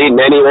participate in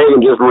anything,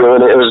 and just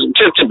ruin it. It was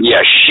just to be a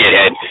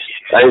shithead.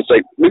 I was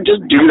like, we just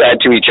do that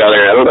to each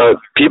other. I don't know.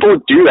 People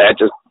do that.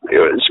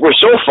 We're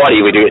so funny.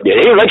 We do it.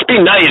 Hey, let's be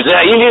nice.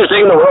 Easiest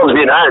thing in the world is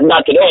being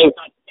not today.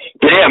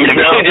 Today I'm going to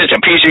be just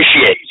a piece of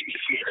shit.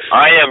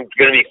 I am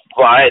going to be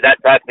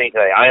that's me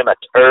today. I am a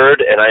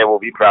turd, and I will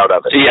be proud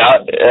of it.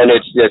 Yeah, and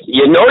it's just,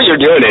 you're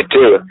doing it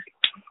too,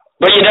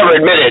 but you never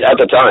admit it at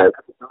the time.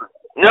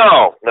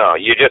 No,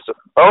 you just,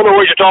 I don't know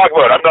what you're talking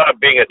about. I'm not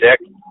being a dick.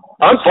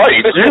 I'm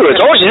funny. It's you. It's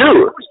all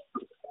you.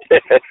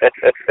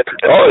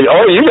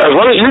 You guys,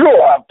 why don't you go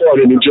have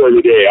fun and enjoy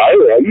the day? I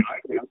am.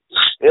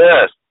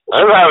 Yes.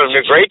 I'm having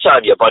a great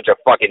time, you bunch of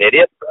fucking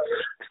idiots.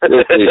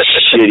 This is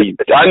shitty.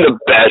 I'm the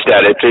best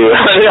at it, too.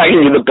 I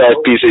can be the best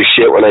piece of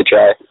shit when I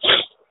try.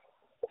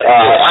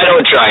 I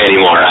don't try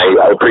anymore.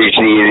 I preach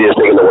the easiest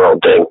thing in the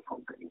world thing.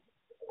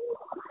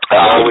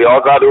 We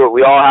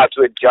all have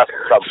to adjust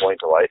at some point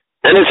in life.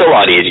 And it's a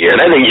lot easier.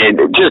 And I think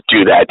just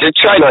do that. Just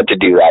try not to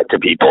do that to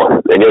people,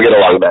 and you'll get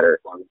along better,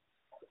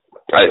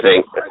 I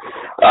think.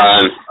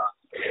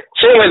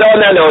 So anyways, on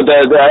that note,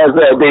 the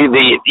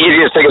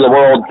easiest thing in the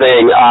world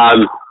thing, I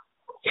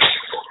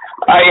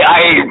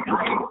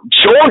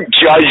don't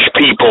judge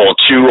people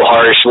too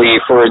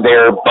harshly for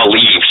their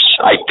beliefs,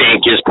 I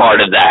think, is part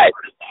of that.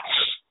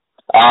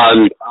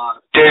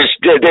 There's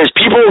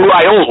people who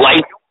I don't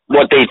like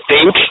what they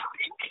think,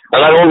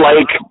 and I don't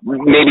like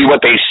maybe what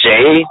they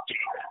say,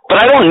 but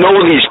I don't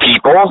know these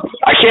people.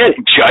 I can't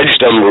judge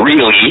them,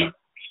 really.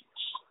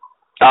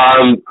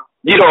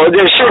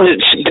 There's certain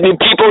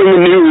people in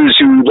the news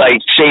who,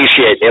 say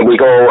shit, and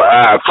we go,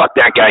 fuck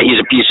that guy, he's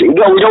a piece of...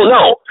 No, we don't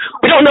know.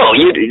 We don't know.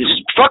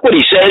 Fuck what he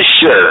says,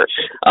 sure.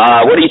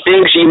 What he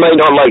thinks, he might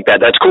not like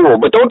that. That's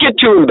cool. But don't get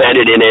too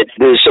embedded in it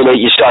so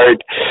that you start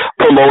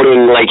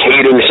promoting,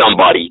 hating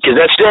somebody. Because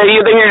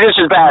you think you're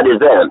just as bad as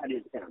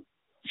them.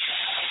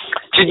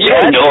 You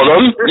don't know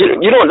them.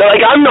 You don't,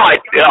 I'm not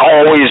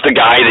always the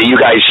guy that you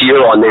guys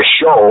hear on this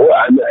show,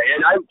 and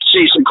I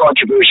see some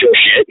controversial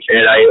shit,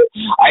 and I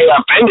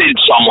offended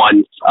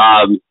someone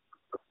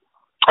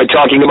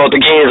talking about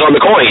the gays on the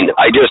coin.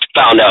 I just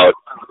found out.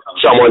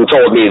 Someone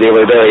told me they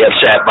were very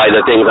upset by the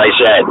things I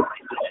said.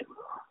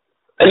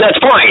 And that's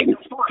fine.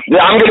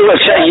 I'm going to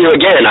upset you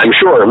again, I'm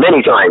sure,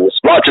 many times,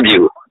 lots of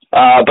you.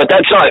 But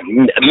that's not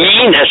me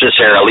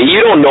necessarily.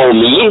 You don't know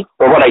me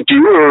or what I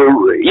do,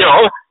 or,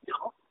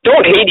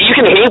 don't hate. You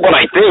can hate what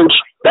I think.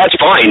 That's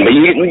fine, but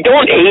you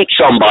don't hate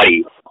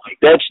somebody.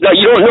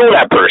 You don't know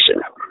that person.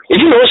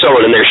 If you know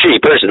someone and they're a shitty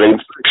person, then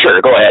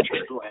sure, go ahead.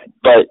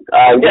 But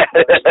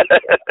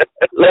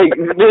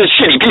there's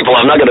shitty people.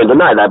 I'm not going to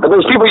deny that. But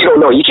there's people you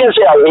don't know. You can't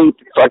say I hate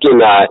fucking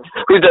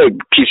who's the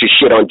piece of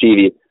shit on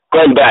TV?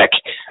 Glenn Beck.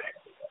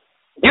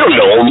 You don't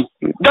know him.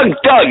 Doug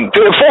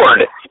Ford.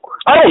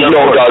 I don't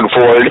know Doug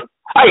Ford.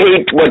 I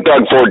hate what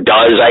Doug Ford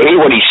does. I hate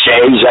what he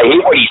says. I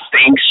hate what he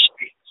thinks.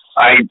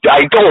 I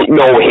don't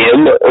know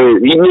him.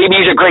 Maybe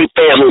he's a great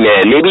family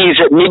man. Maybe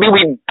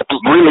we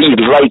really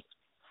like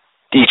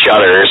each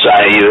other.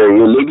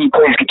 Maybe he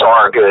plays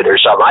guitar good or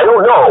something. I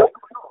don't know.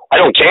 I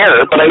don't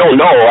care, but I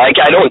don't know. I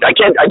don't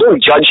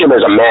judge him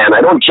as a man. I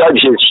don't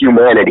judge his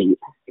humanity.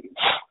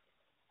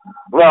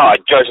 Well,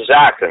 I judge his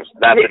actions.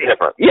 That's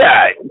different.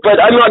 Yeah, but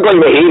I'm not going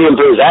to hate him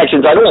for his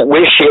actions. I don't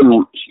wish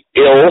him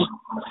ill.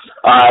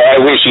 I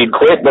wish he'd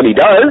quit, but he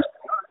does.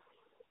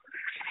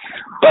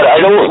 But I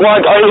don't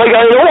want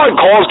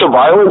calls to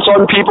violence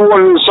on people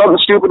or something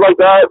stupid like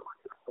that.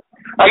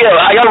 I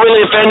got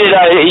really offended.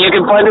 You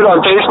can find it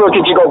on Facebook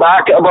if you go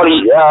back about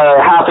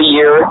half a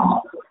year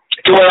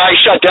to where I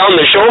shut down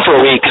the show for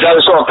a week because I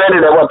was so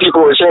offended at what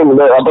people were saying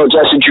about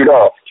Justin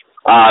Trudeau.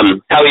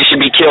 How he should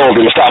be killed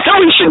and stuff.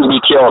 No, he shouldn't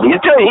be killed. He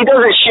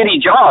does a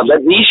shitty job.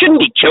 He shouldn't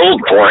be killed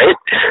for it.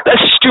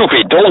 That's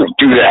stupid. Don't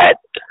do that.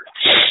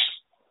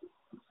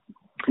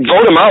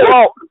 Vote him out.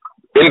 Well,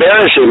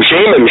 embarrass him,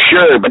 shame him,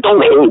 sure, but don't.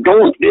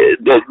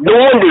 No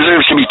one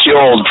deserves to be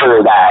killed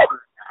for that.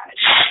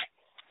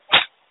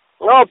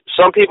 Well,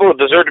 some people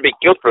deserve to be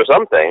killed for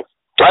something.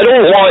 I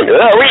don't want.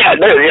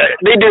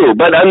 They do,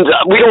 but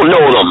we don't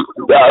know them.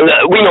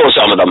 We know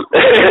some of them,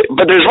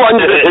 but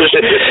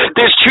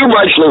there's too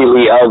much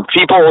lately of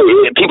people.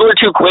 People are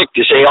too quick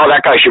to say, "Oh,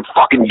 that guy should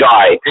fucking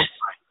die."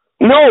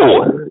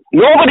 No,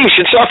 nobody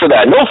should suffer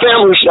that. No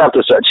family should have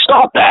to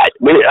stop that.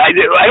 I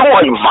don't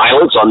want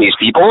violence on these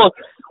people.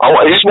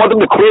 I just want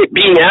them to quit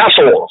being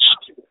assholes.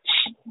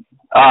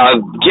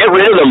 Get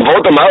rid of them.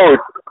 Vote them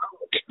out.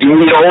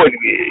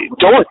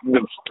 Don't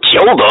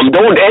kill them.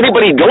 Don't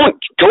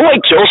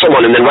kill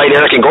someone and then write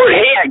Eric and Gordon,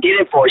 hey, I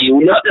did it for you.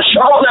 Not to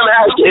show them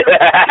asking.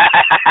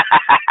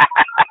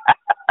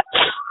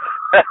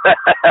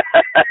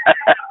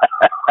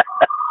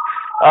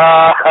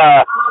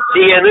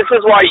 See, and this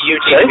is why you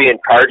need to be in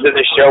charge of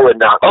the show and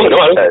not me,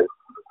 because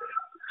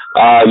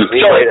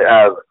we might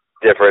have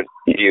different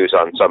views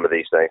on some of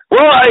these things.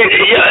 Well,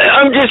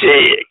 I'm just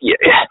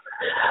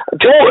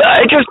don't.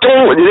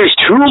 There's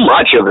too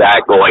much of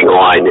that going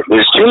on.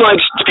 There's too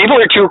much.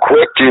 People are too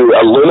quick to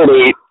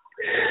eliminate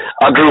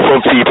a group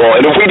of people,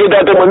 and if we did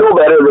that, then we're no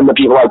better than the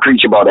people I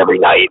preach about every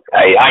night.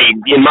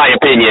 In my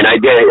opinion,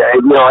 I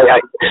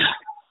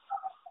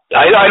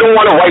don't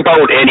want to wipe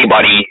out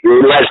anybody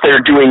unless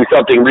they're doing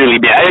something really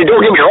bad.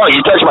 Don't get me wrong,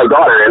 you touch my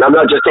daughter, and I'm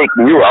not just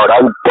taking you out.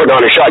 I'm putting on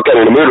a shotgun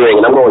and a mood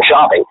ring, and I'm going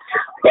shopping.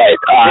 But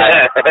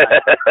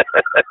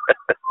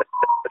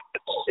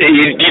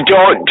you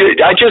don't.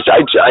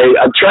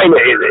 I'm trying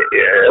to.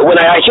 When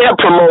I can't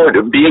promote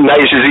being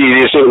nice is the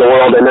easiest thing in the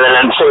world, and then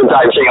at the same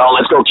time saying, "Oh,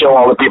 let's go kill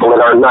all the people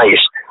that aren't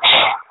nice."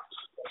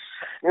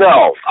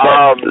 No,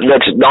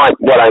 that's not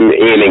what I'm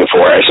aiming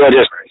for. So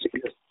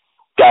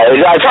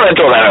I thought I'd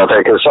throw that out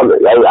there because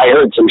I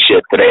heard some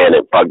shit today and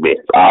it bugged me.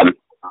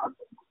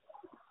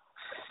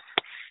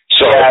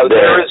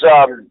 There was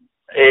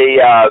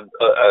a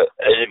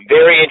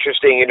very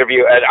interesting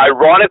interview, and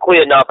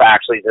ironically enough,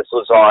 actually, this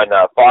was on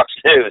Fox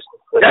News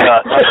with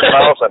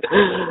Carlson.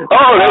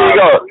 Oh, there you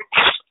go.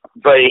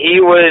 But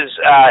he was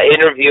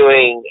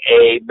interviewing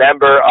a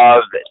member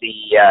of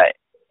the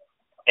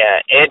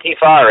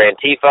Antifa,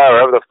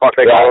 whatever the fuck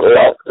they call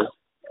themselves.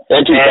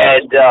 Antifa.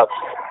 And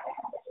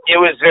it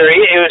was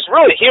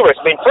really humorous.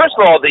 I mean, first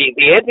of all, the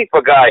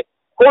Antifa guy,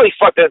 holy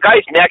fuck, the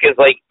guy's neck is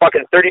like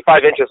fucking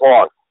 35 inches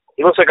long.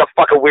 He looks like a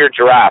fucking weird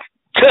giraffe.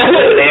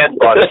 Man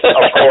bun,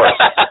 of course.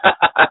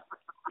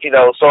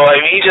 So I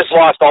mean, he just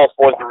lost all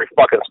forms of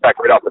fucking respect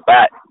right off the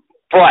bat.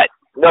 But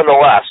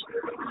nonetheless,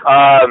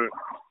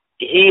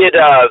 he had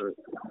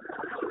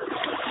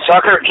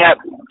Tucker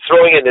kept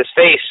throwing in his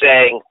face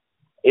saying,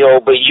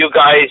 but you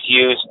guys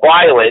use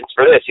violence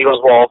for this. He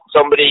goes, well, if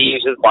somebody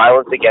uses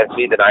violence against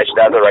me, then I should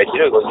have the right to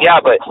do it. He goes, yeah,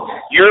 but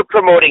you're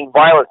promoting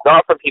violence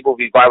not for people to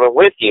be violent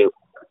with you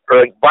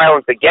or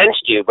violence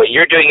against you, but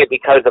you're doing it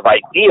because of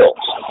ideals.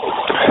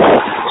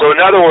 So in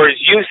other words,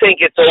 you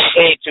think it's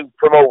okay to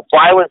promote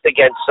violence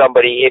against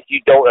somebody if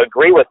you don't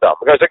agree with them.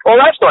 The guy's like, oh,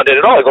 that's not it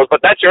at all. He goes,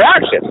 but that's your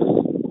action.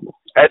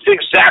 That's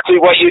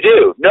exactly what you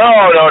do.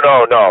 No. No,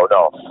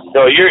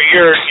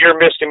 you're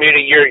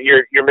miscommunicating.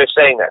 You're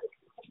missaying that.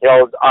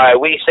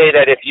 We say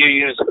that if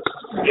you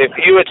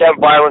attempt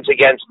violence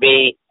against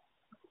me,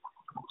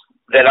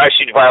 then I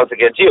should violence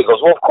against you. He goes,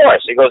 well, of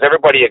course. He goes,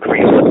 everybody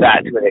agrees with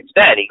that to an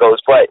extent. He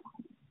goes, but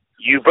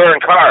you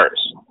burn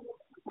cars.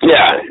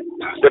 Yeah.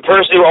 The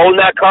person who owned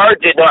that car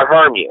did not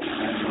harm you.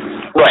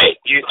 Right.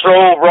 You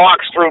throw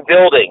rocks through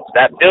buildings.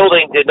 That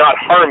building did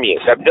not harm you.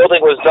 That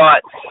building was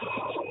not,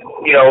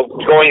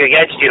 going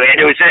against you.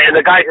 And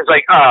the guy was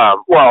like,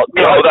 well,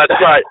 no, that's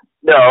not.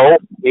 No.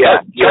 Yeah.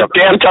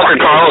 Damn Tucker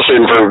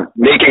Carlson for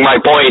making my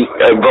point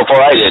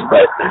before I did,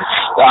 but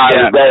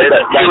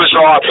he was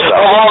off. Of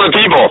all the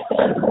people,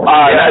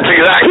 that's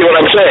exactly what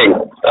I'm saying.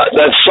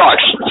 That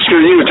sucks.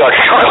 Screw you, Tucker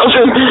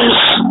Carlson.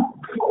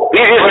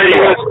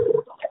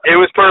 It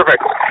was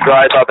perfect. So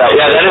I thought that was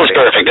that is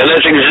perfect, and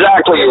that's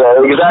exactly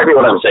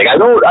what I'm saying.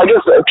 I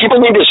guess people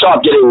need to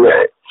stop getting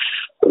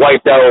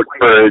wiped out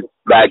for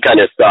that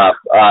kind of stuff.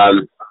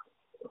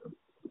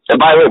 And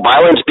by the way,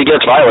 violence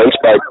begets violence,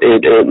 but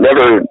it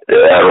never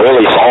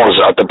really solves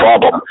the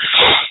problem.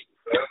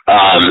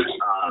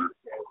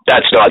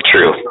 That's not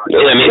true.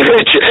 I mean,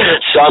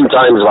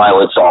 sometimes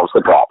violence solves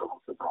the problem.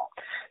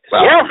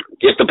 Well, yeah.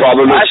 If the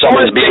problem is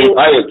someone's being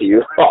violent to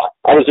you,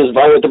 I was just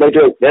violent to my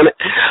drink, damn it.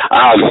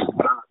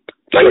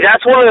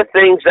 That's one of the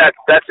things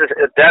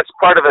that's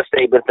part of a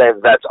statement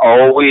that's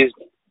always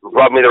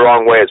rubbed me the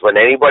wrong way is when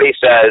anybody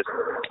says,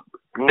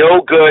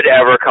 no good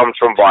ever comes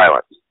from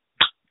violence.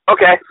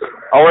 Okay,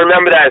 I'll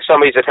remember that if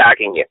somebody's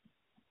attacking you.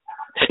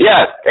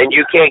 Yeah. And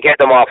you can't get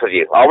them off of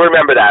you. I'll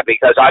remember that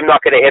because I'm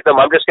not going to hit them.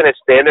 I'm just going to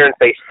stand there and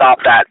say, stop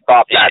that,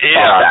 stop that,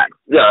 stop that.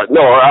 Yeah,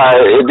 no,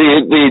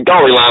 the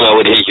Dalai Lama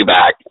would hit you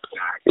back,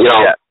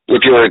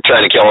 if you were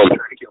trying to kill him.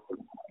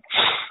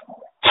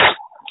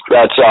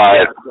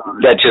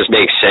 That just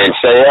makes sense.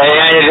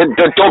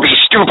 Don't be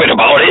stupid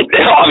about it,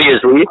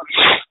 obviously.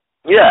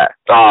 Yeah.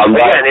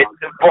 Again,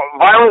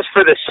 violence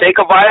for the sake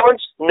of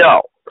violence?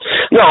 No.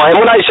 No, and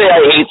when I say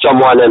I hate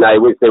someone and I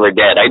wish they were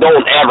dead, I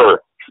don't ever,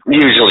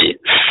 usually.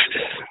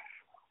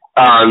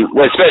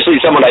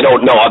 Especially someone I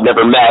don't know, I've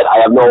never met,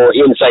 I have no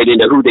insight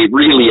into who they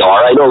really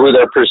are. I know who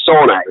their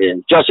persona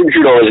is. Justin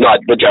Trudeau is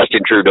not the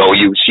Justin Trudeau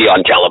you see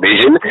on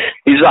television.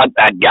 He's not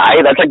that guy.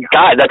 That's a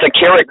guy. That's a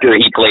character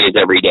he plays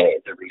every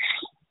day.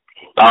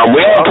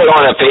 We all put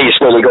on a face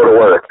when we go to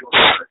work.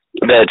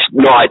 That's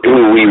not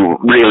who we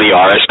really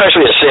are,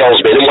 especially a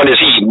salesman. And what is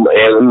he?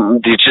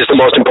 He's just the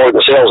most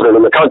important salesman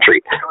in the country.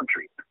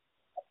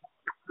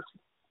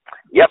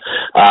 Yep,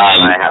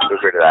 I have to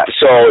agree to that.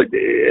 So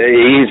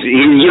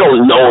you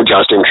don't know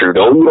Justin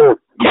Trudeau.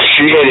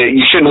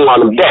 You shouldn't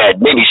want him dead.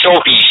 Maybe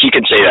Sophie, she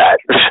could say that.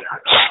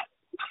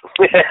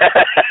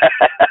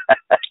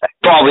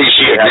 Probably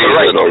she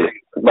agrees with him.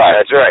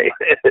 That's right.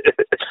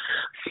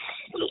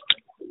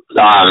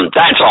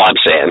 That's all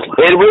I'm saying.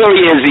 It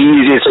really is the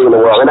easiest thing in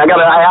the world, and I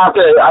have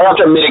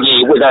to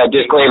mitigate with a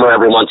disclaimer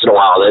every once in a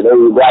while. I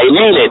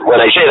mean it when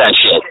I say that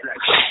shit.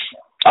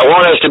 I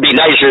want us to be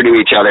nicer to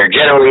each other.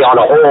 Generally, on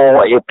a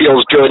whole, it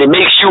feels good. It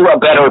makes you a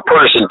better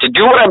person. To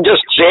do what I'm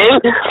just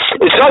saying,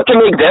 it's not to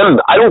make them.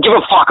 I don't give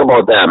a fuck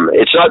about them.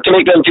 It's not to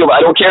make them feel.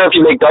 I don't care if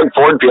you make Doug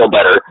Ford feel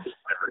better.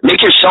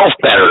 Make yourself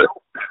better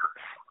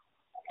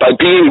by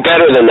being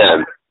better than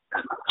them.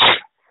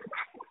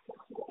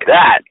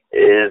 That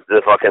is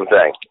the fucking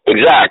thing.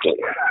 Exactly.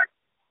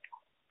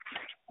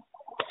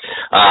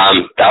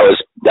 That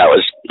was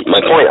my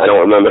point. I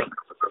don't remember.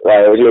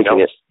 I was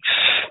making it.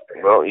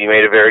 Well, you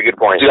made a very good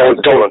point.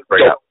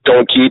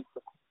 Don't keep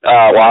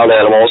wild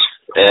animals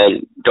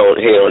and don't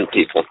hate on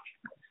people.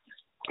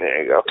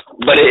 There you go.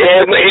 But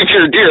if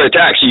your deer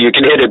attacks you, you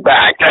can hit it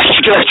back. That's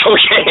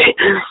okay.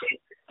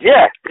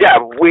 Yeah,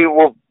 we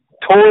will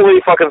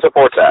totally fucking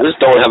support that. Just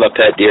don't have a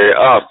pet deer.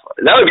 I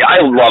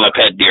love a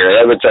pet deer.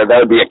 That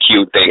would be a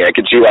cute thing. I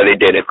could see why they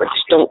did it, but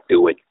just don't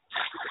do it.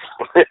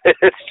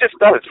 It's just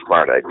not a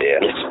smart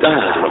idea.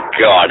 Oh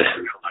God.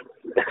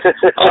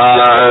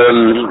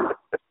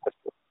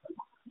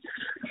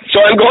 So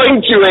I'm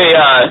going to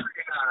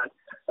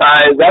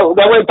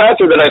that went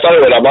faster than I thought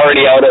it would. I'm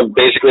already out of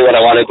basically what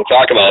I wanted to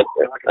talk about,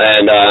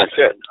 and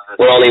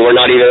we're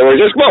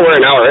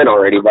an hour in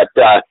already. But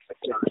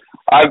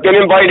I've been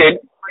invited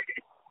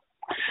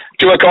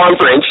to a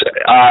conference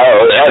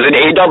as an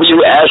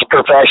AWS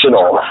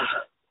professional.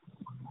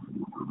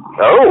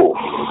 Oh,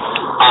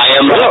 I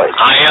am,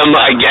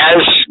 I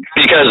guess,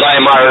 because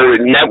I'm our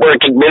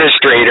network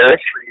administrator,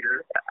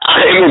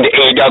 I'm an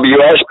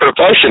AWS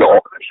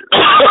professional.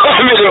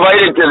 I've been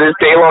invited to this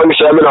day-long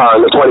seminar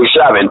on the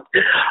 27th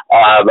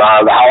of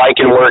how I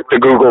can work the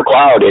Google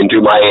Cloud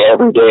into my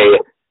everyday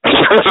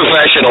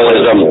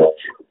professionalism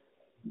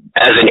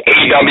as an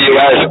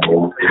AWS.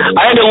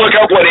 I had to look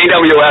up what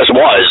AWS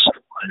was.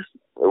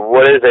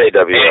 What is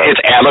AWS?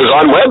 It's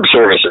Amazon Web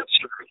Services.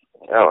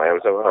 Oh,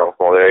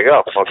 well, there you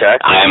go. Okay.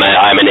 I'm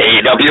an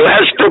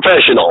AWS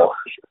professional.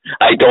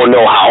 I don't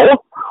know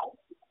how.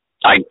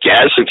 I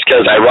guess it's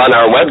because I run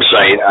our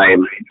website. So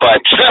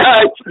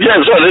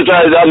this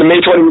on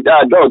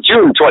the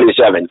June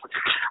 27th.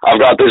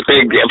 I've got this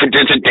big,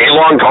 it's a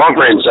day-long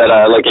conference at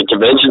a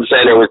convention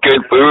center with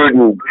good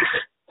food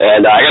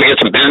and I gotta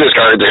get some business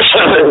cards or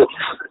something.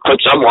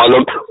 Put something on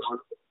them.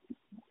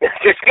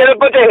 Just gonna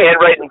put the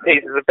handwriting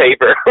pieces of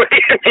paper with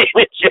your name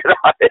and shit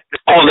on it.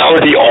 Oh, that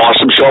would be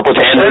awesome. Show up with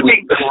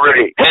handwritten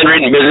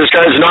business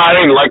cards. No, I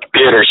don't even like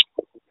computers.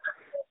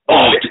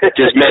 Oh,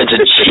 this man's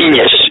a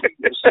genius.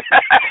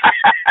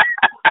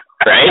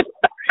 Right?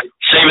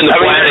 Saving the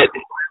planet.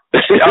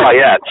 Oh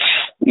yeah.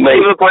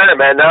 Saving the planet,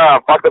 man.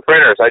 No, fuck the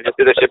printers. I just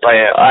do this shit by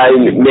hand. I'll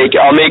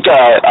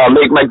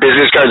make my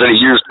business cards out of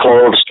used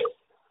clothes.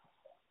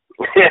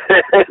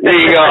 There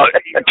you go.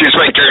 Just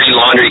like dirty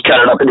laundry, cut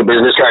it up into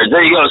business cards.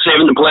 There you go,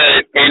 saving the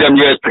planet,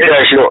 AWS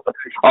professional.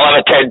 I'll have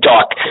a TED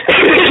Talk.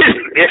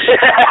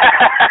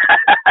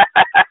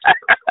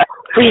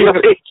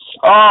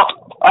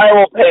 I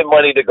will pay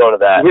money to go to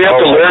that. We have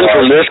to learn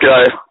from this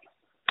guy.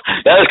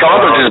 Yeah, this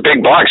conference is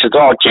big bucks. It's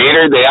all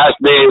catered. They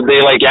asked me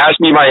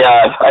my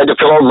I had to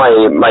fill out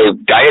my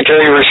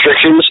dietary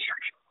restrictions.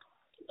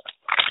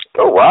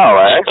 Oh wow,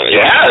 eh?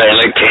 Yeah, they're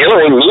like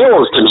tailoring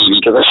meals to me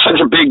because it's such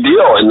a big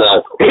deal in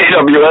the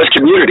AWS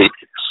community.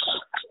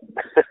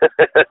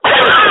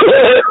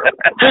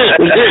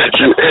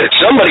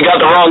 Somebody got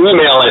the wrong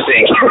email, I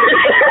think.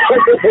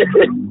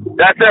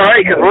 That's all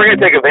right, because we're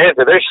gonna take advantage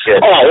of this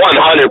shit. Oh,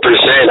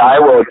 100%. I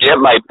will get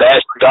my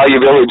best Value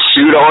Village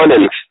suit on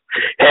and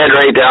head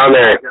right down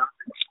there.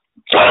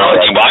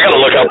 I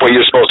gotta look up what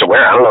you're supposed to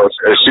wear. I don't know.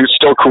 Are suits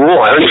still cool?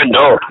 I don't even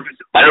know.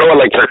 I don't know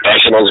what like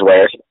professionals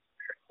wear.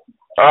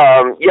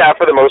 Yeah,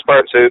 for the most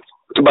part, suits.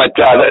 But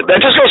that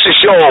just goes to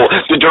show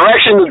the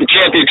direction that the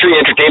Champion Tree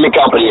Entertainment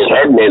Company is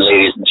heading in,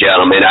 ladies and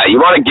gentlemen.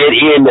 You want to get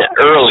in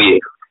early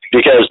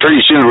because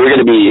pretty soon we're going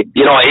to be,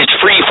 it's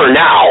free for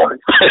now.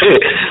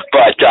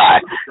 But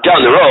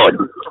down the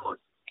road,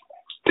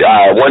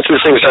 once this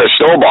thing starts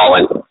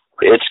snowballing,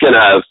 it's going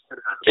to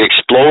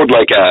explode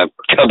like a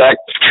Quebec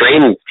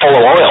train full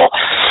of oil.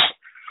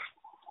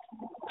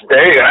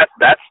 There you go.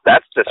 That's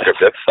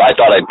descriptive. I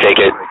thought I'd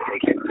take it.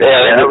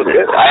 Yeah, that was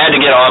good. I had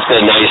to get off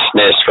the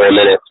niceness for a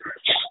minute.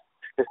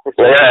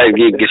 Yeah,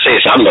 you say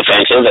something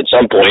offensive at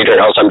some point, or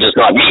else I'm just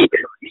not me.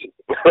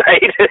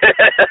 Right?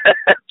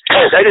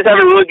 I just have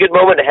a really good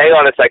moment. Hang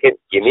on a second.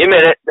 Give me a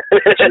minute.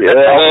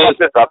 I'll fuck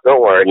this up.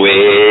 Don't worry.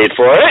 Wait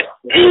for it.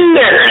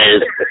 There it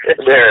is.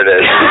 There it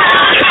is.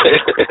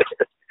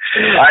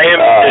 I am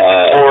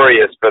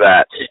notorious for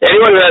that.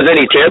 Anyone who has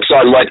any tips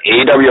on what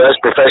AWS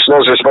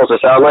professionals are supposed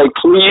to sound like,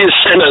 please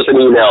send us an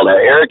email to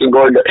Eric at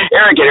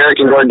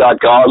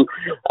ericandgordon.com.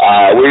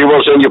 We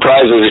will send you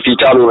prizes if you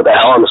tell me what the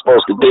hell I'm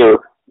supposed to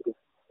do.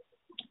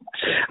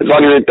 As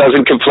long as it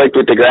doesn't conflict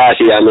with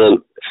Degrassi, I'm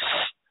in.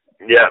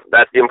 Yeah,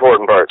 that's the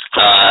important part.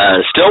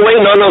 Still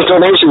waiting on those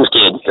donations,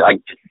 kids.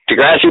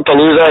 Degrassi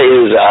Palooza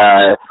is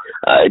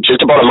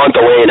just about a month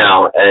away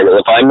now, and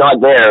if I'm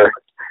not there,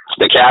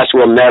 the cast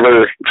will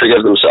never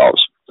forgive themselves.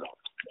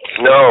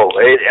 No,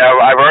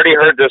 I've already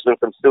heard there's been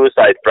some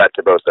suicide threats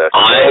about this.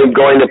 I'm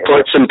going to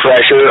put some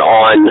pressure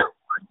on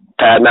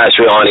Pat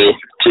Mastriani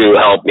to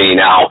help me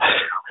now.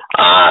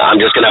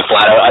 I'm just going to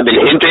flat out, I've been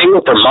hinting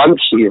for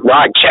months, he's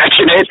not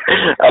catching it,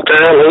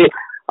 apparently.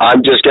 I'm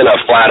just going to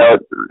flat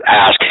out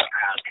ask.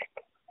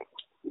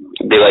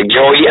 Be like,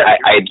 Joey,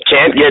 I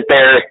can't get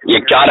there, you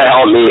got to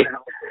help me.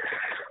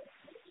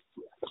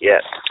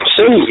 Yes.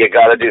 Soon. You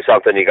got to do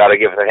something. You got to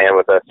give us a hand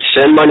with it.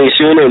 Send money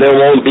sooner. There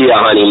won't be a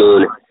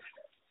honeymoon.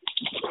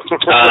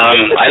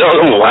 I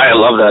don't know why I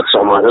love that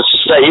so much. It's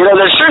just,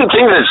 there's certain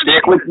things that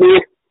stick with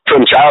me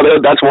from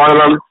childhood. That's one of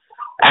them.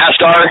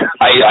 Astar.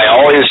 I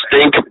always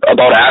think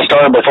about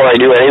Astar before I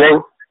do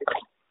anything.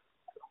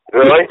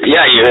 Really?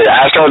 Yeah,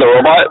 Astar the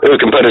robot who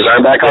can put his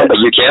arm back on, but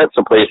you can't,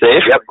 so play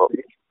safe. Yep.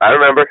 I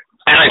remember.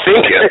 And I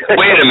think,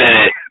 wait a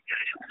minute.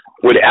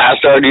 Would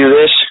Astar do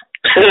this?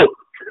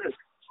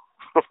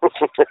 I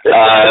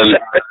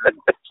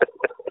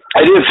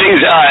do things,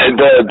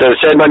 the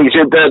said money,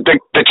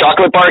 the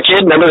chocolate bar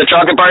kid, remember the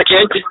chocolate bar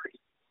kid?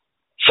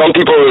 Some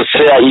people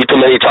say I eat too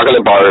many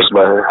chocolate bars,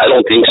 but I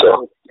don't think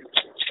so.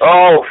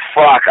 Oh,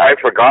 fuck, I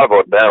forgot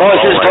about them. Oh,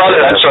 it's his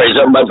brother, I'm sorry,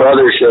 my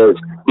brother says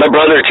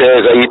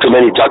I eat too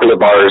many chocolate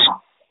bars.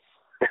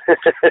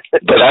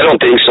 But I don't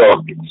think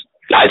so.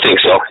 I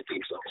think so.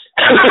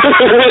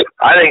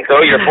 I think so.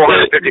 You're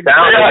 450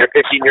 pounds and you're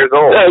 15 years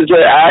old. It was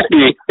the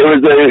acne.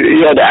 He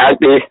had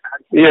acne.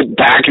 He had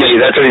back knee.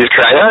 That's what he's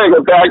crying. I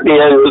got back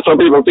knee. And some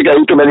people think I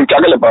eat too many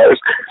chocolate bars.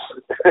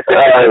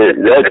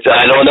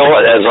 I don't know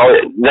what that's all.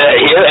 And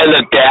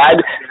the dad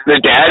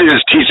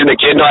is teaching the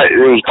kid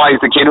he finds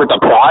the kid with the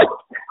pot.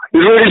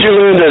 Where did you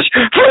learn this?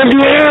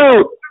 From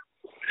you!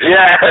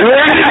 Yeah. I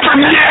learned it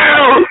from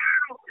you!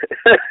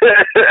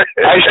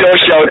 I still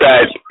shout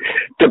that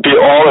to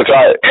people all the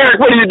time. Eric,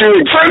 what are you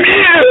doing? From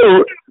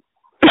you!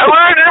 I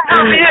learned it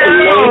from you!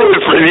 I learned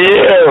it from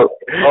you!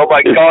 Oh my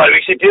God,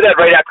 we should do that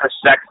right after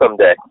sex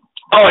someday.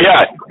 Oh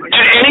yeah.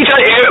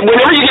 Anytime,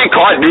 whenever you get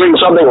caught doing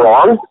something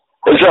wrong,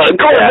 it's like,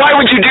 Gordon, why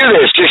would you do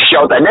this? Just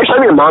shout that. Next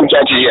time your mom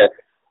catches you,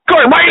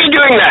 Gordon, why are you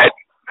doing that?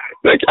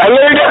 Like, I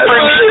learned it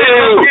from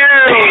you!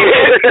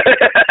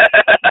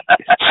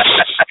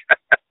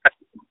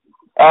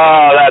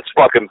 Oh, that's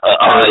fucking...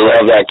 I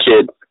love that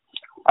kid.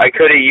 I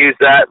could have used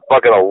that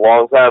fucking a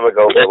long time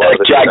ago.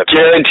 I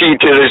guarantee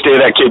to this day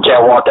that kid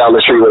can't walk down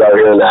the street without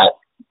hearing that.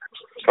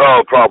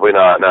 Oh, probably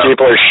not, no.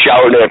 People are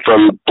shouting it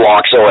from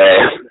blocks away.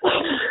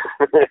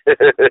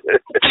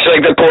 It's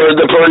like the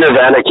poor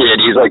Nirvana kid.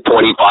 He's like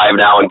 25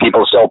 now, and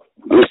people still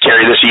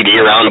carry the CD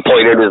around and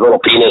point at his little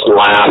penis and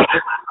laugh.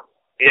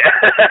 Yeah.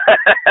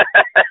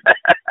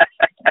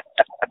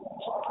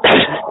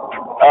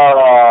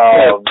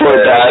 Oh, poor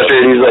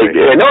bastard. He's like,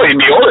 no, he'd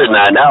be older than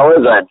that now. What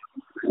is that?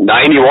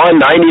 91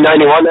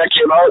 that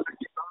came out?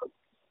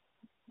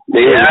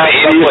 Yeah,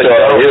 he was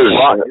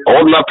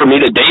old enough for me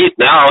to date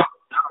now.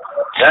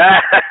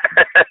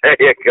 There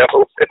you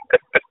go.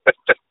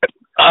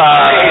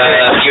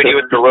 Judy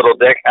with the little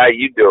dick. How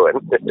you doing?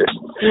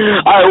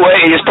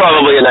 He's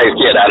probably a nice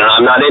kid. I don't know.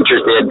 I'm not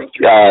interested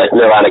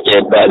on a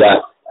kid, but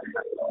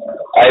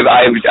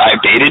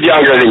I've dated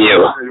younger than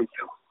you.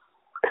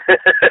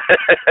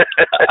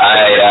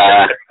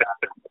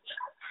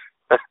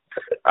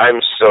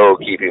 I'm so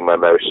keeping my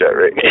mouth shut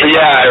right now.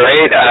 Yeah,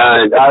 right.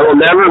 I will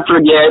never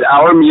forget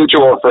our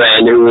mutual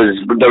friend who was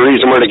the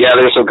reason we're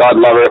together, so God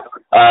love her.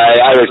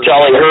 I was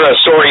telling her a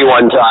story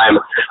one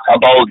time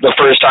about the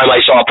first time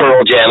I saw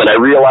Pearl Jam, and I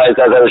realized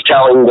as I was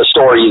telling the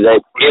story that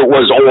it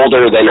was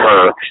older than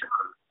her.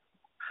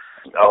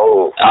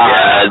 Oh,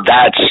 yeah.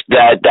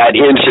 That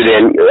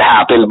incident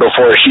happened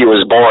before she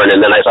was born, and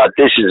then I thought,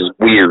 this is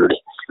weird.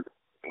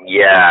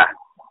 Yeah.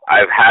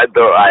 I've had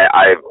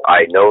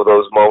I know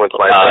those moments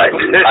myself.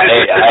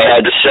 I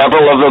had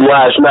several of them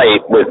last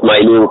night with my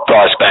new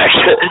prospect.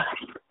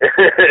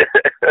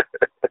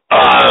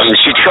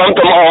 She trumped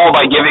them all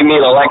by giving me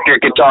an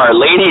electric guitar.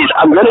 Ladies,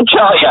 I'm going to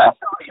tell you,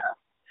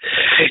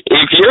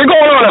 if you're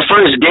going on a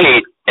first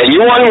date and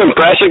you want to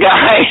impress a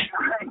guy,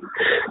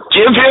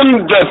 give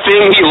him the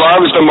thing he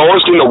loves the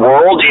most in the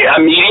world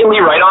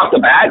immediately right off the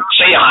bat.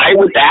 Say hi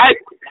with that.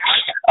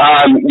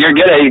 You're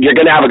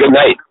gonna have a good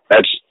night.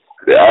 That's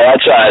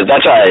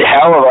a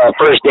hell of a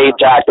first date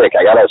tactic,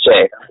 I gotta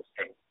say.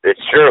 It's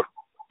true.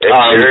 It's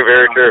very,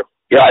 very true.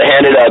 Got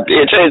handed up.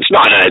 It's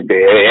not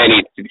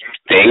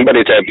anything, but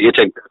it's a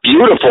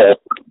beautiful,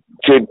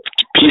 good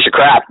piece of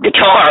crap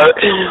guitar.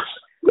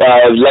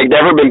 Like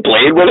never been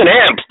played with an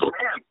amp.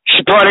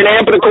 She brought an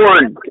amp and a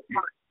cord.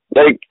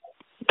 Like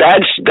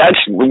that's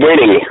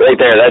winning right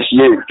there. That's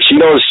you. She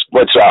knows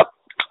what's up.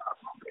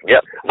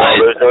 Yep.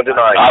 There's no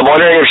denying. I'm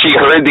wondering if she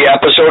heard the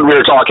episode we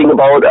were talking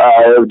about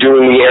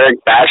doing the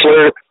Eric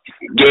Bachelor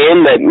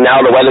game. That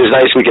now the weather's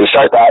nice, we can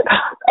start that.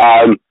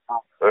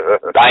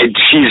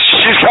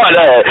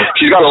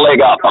 She's got a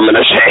leg up, I'm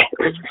gonna say.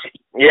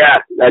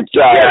 Yeah. That's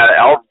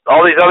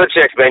all these other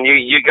chicks, man.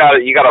 You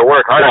gotta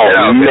work hard.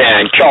 Oh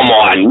man, come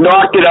on,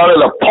 knocked it out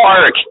of the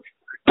park.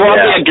 Brought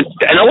me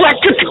an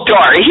electric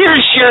guitar.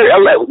 Here's your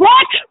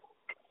what?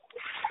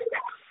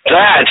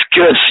 That's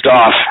good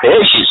stuff.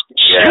 And she's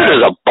cute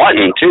as a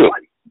button, too.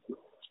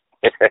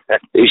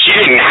 She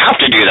didn't have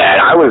to do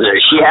that.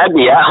 She had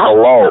me at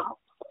hello.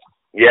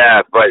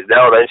 Yeah, but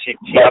no, then she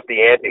upped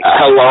the ante.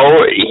 Hello,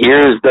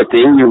 here's the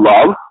thing you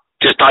love.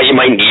 Just thought you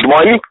might need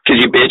one because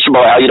you bitch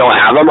about how you don't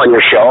have them on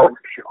your show.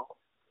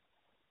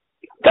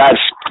 That's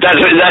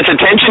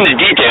attention to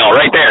detail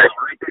right there.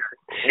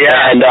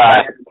 Yeah, and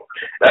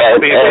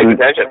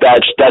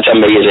that's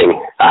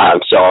amazing.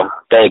 So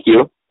thank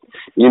you.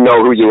 You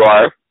know who you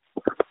are.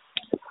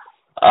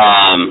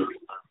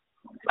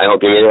 I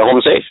hope you made it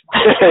home safe.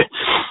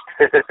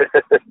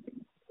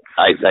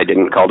 I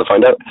didn't call to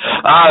find out.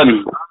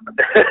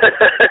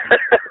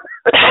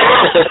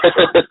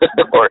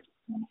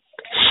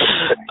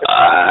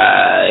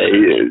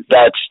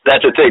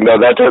 That's a thing though.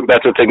 That's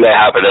a thing that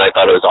happened, and I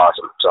thought it was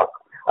awesome. So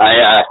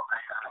I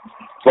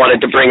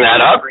wanted to bring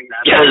that up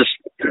because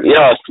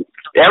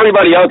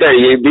everybody out there,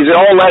 these are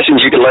all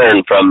lessons you can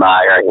learn from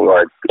Eric and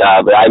Gord.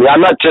 But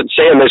I'm not just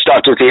saying this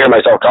stuff just to hear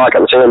myself talk.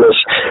 I'm saying this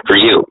for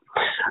you.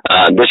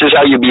 This is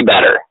how you be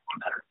better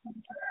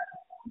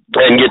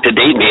and get to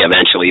date me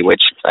eventually,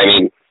 which, I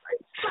mean,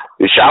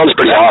 it sounds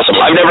pretty awesome.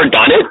 I've never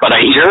done it, but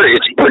I hear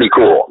it's pretty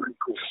cool.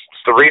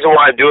 It's the reason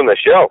why I'm doing the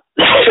show.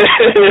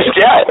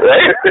 Yeah,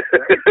 right?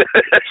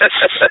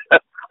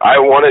 I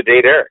want to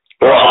date Eric.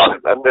 Well,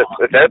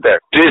 it's out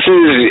there.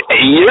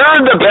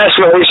 You're the best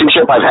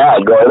relationship I've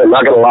had, Gordon. I'm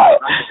not gonna lie.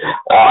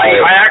 I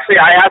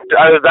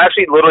was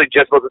actually literally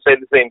just about to say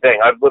the same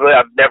thing. I've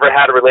never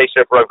had a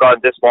relationship where I've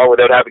gone this long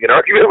without having an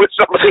argument with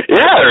somebody.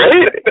 Yeah,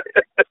 right.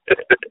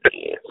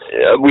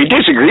 We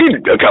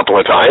disagreed a couple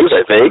of times,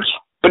 I think,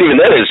 but even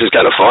then, it's just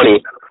kind of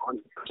funny.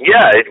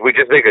 Yeah, we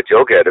just make a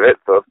joke out of it,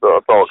 so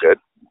it's all good.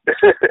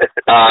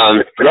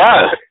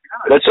 Yeah.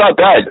 That's not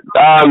bad.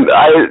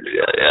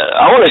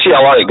 I want to see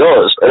how long it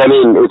goes, and I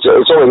mean,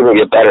 it's only going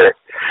to get better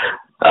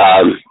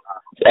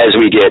as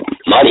we get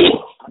money.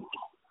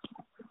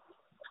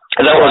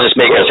 And that will just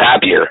make us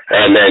happier,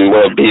 and then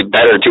we'll be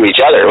better to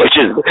each other, which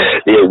is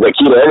the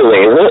key to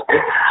everything, isn't it?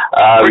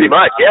 Pretty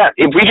much, yeah.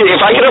 If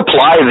I could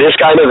apply this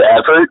kind of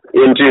effort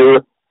into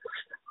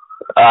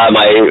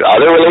my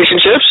other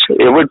relationships,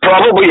 it would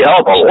probably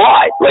help a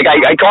lot. Like I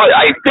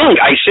think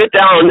I sit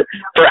down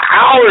for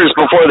hours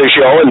before the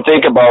show and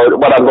think about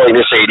what I'm going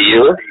to say to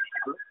you.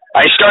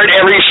 I start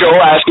every show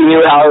asking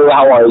you how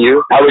are you?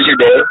 How was your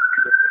day?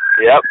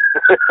 Yep.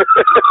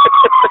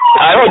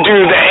 I don't do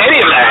any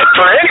of that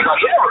for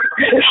anybody else.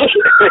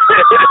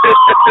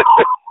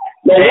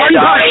 The one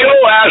show,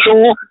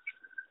 asshole.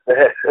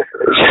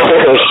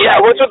 Yeah,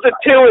 what's with the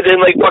two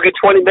within like fucking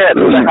 20 minutes?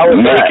 What the hell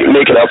is that?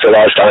 Make it up for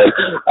last time.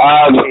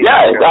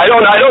 Yeah, I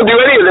don't do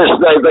any of this.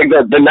 Like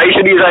the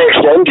niceties I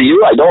extend to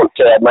you, I don't.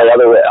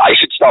 I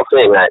should stop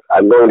saying that.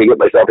 I'm going to get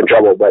myself in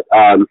trouble. But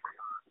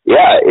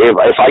yeah,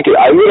 if I could,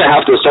 I'm gonna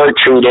have to start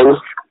treating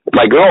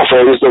my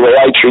girlfriends the way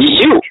I treat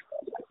you.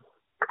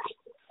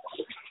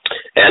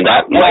 And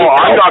that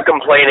I'm not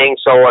complaining,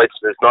 so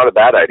it's not a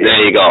bad idea.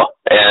 There you go.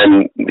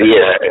 And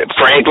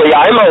frankly,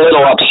 I'm a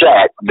little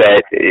upset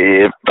that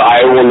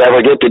I will never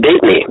get to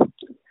date me.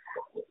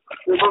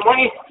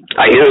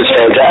 I hear it's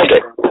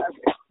fantastic.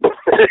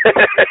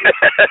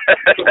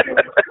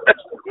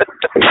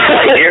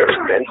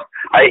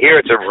 I hear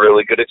it's a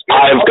really good experience.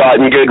 I've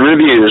gotten good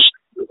reviews.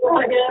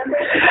 I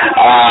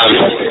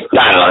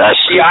don't know.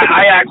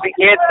 I actually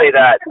can't say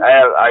that.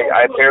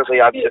 I apparently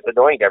I'm just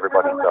annoying to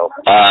everybody. So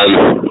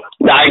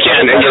I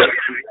can't.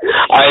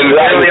 I'm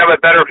a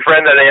better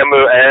friend than I am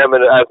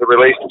as a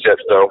relationship.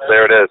 So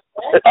there it is.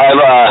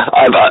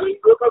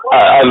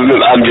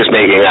 I'm just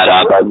making that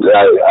up.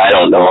 I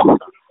don't know.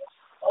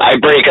 I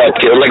break up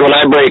too. Like when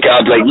I break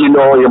up, like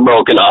you're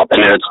broken up,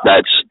 and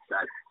that's.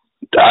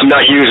 I'm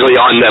not usually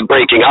on the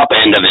breaking up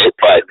end of it,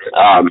 but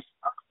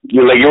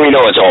we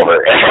know it's over.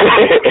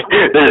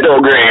 There's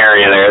no gray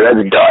area there.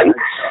 That's done.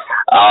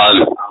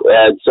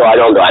 And so I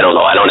don't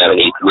know. I don't have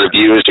any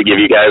reviews to give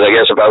you guys. I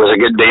guess if I was a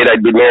good date,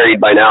 I'd be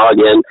married by now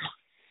again.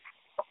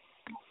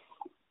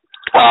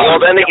 Well,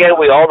 then again,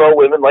 we all know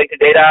women like to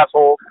date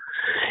assholes.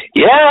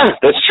 Yeah,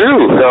 that's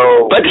true.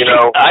 So, but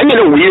I'm in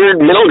a weird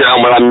middle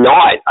ground where I'm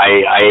not.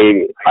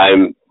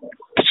 I'm.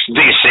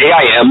 They say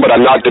I am, but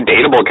I'm not the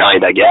dateable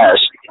kind, I guess.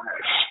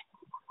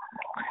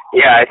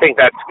 Yeah, I think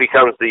that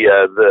becomes the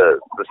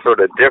sort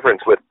of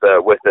difference with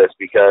this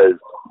because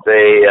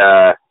they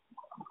all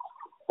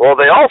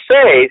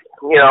say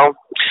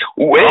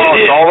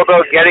it's all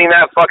about getting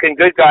that fucking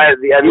good guy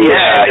at the end.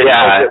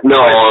 Yeah.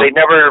 No,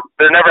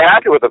 they're never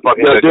happy with the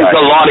fucking good guy. There's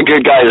a lot of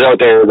good guys out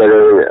there that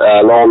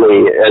are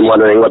lonely and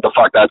wondering what the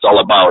fuck that's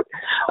all about.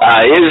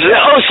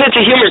 Sense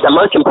of humor is the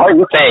most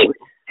important thing.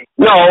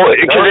 No,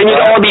 because then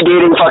you'd all be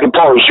dating fucking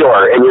Pauly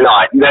Shore, and you're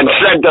not.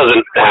 That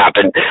doesn't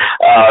happen.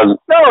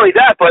 Not only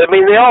that, but I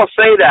mean, they all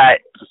say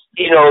that,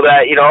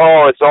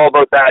 it's all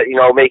about that, he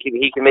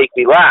can make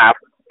me laugh,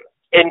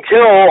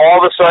 until all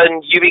of a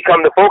sudden you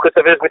become the focus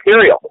of his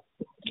material.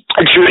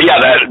 True, yeah,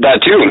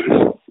 that too.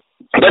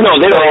 But no,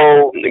 they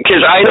don't,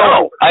 because I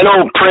know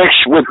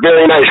pricks with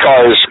very nice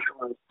cars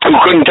who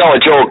couldn't tell a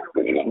joke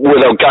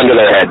with a gun to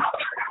their head.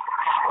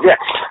 Yeah.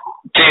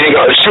 Dating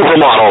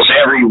supermodels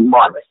every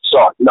month. So,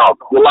 no,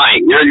 you're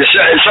lying. You're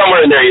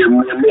somewhere in there, you're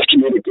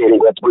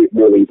miscommunicating. That's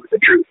really the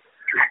truth.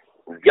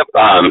 Yep.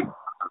 I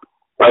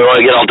don't want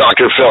to get all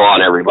Dr. Phil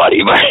on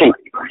everybody, but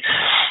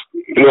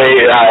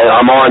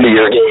I'm on to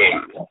your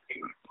game.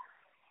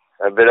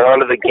 I've been on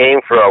to the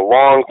game for a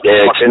long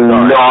time. It's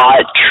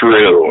not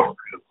true.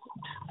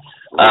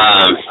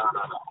 I'm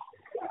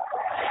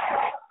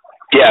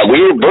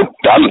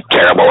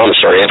terrible. I'm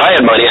sorry. If I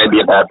had money, I'd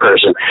be a bad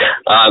person.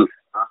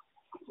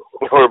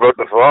 We're about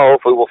to fall.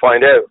 Hopefully we'll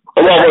find out.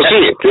 Well, we'll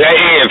see.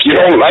 Hey, if you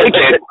don't like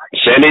it,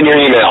 send in your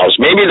emails.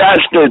 Maybe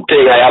that's the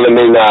thing I haven't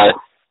been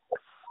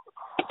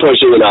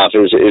pushing enough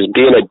is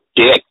being a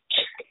dick.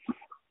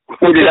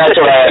 Maybe that's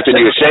what I have to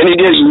do. Send in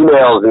your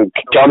emails and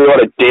tell me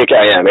what a dick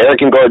I am.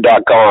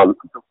 EricandGord.com.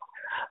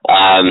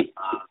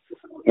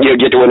 You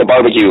get to win a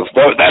barbecue.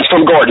 That's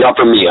from Gord, not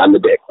from me. I'm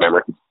the dick,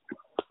 remember?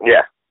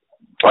 Yeah.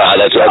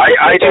 That's what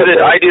I do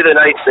the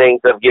nice things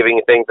of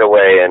giving things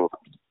away, and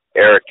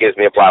Eric gives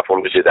me a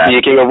platform to do that.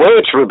 Speaking of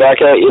which,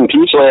 Rebecca, in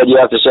Peachland, you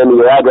have to send me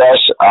your address.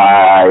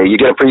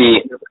 You get a free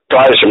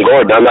prize from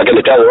Gordon. I'm not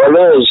going to tell you what it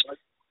is.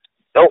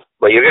 Nope,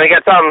 but you're going to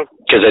get some.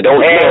 Because I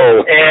don't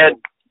know. And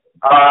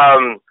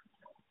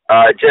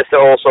just to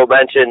also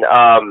mention,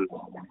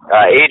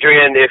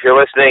 Adrian, if you're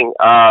listening,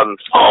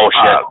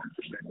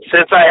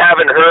 since I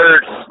haven't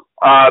heard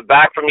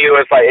back from you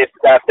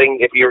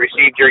if you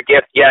received your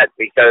gift yet,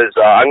 because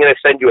I'm going to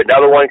send you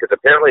another one because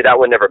apparently that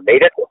one never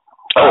made it.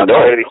 No. I'm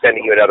going to be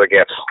sending you another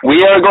gift.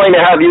 We are going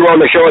to have you on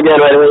the show again,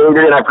 right away,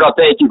 Adrian.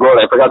 Thank you, Gordon.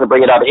 I forgot to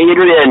bring it up.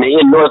 Adrian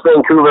in North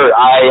Vancouver,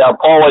 I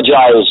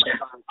apologize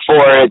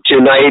for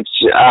tonight's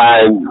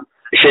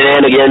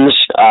shenanigans.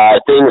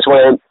 Things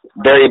went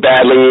very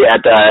badly at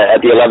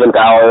the 11th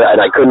hour,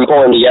 and I couldn't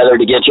pull them together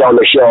to get you on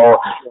the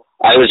show.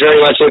 I was very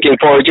much looking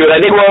forward to it.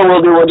 I think what we'll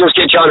do, we'll just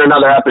get you on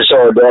another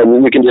episode, and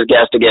you can just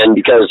guest again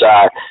because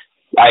I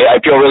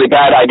feel really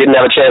bad. I didn't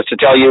have a chance to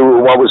tell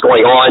you what was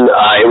going on.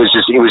 It was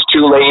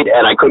too late,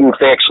 and I couldn't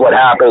fix what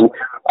happened.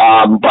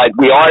 But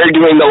we are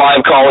doing the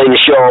live call-in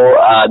show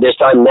this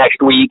time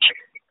next week.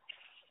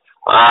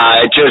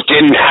 It just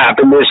didn't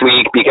happen this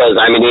week because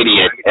I'm an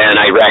idiot, and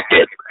I wrecked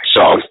it.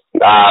 So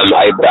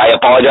I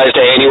apologize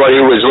to anyone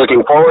who was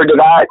looking forward to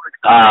that.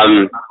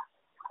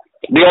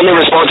 The only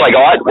response I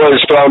got was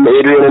from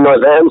Adrian in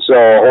North End, so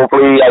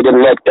hopefully I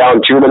didn't let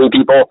down too many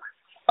people.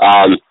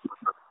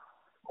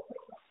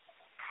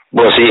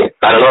 We'll see.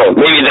 I don't know.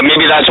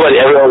 Maybe that's what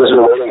everyone was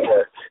waiting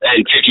for.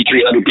 And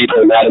 5,300 people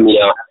are mad at me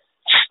now.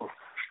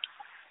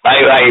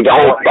 I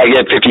hope I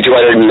get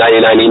 5,299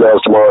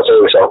 emails tomorrow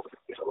too. So.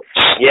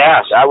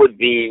 Yeah, that would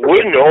be.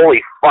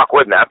 Holy fuck!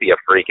 Wouldn't that be a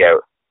freak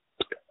out?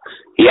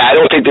 Yeah, I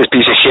don't think this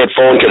piece of shit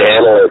phone could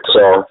handle it.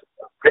 So.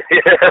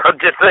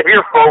 Just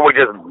your phone would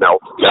just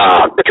melt.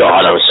 Oh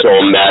God, I was so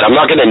mad. I'm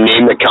not going to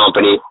name the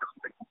company.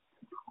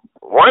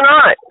 Why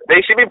not? They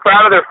should be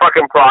proud of their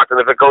fucking product,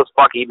 and if it goes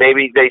fucky,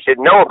 maybe they should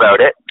know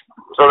about it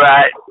so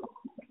that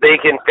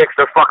they can fix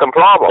their fucking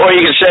problem. Or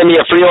you can send me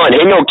a free line.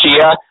 Hey,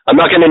 Nokia, I'm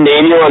not going to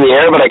name you on the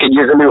air, but I could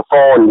use a new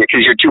phone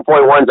because your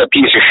 2.1's a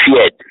piece of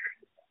shit.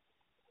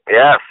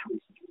 Yes.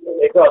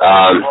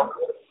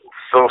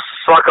 So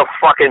suck a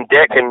fucking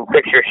dick and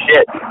fix your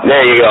shit.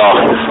 There you go.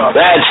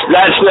 That's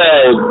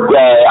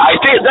I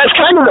think that's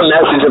kind of the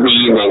message of the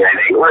evening, I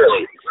think,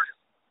 really.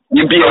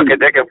 You suck a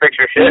dick and fix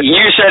your shit.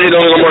 You said it a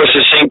little more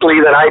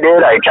succinctly than I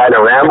did. I kind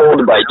of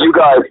rambled, but you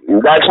guys,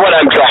 that's what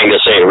I'm trying to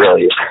say,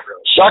 really.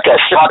 Suck a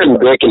fucking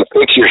dick and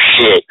fix your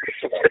shit.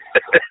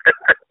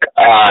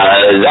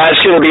 That's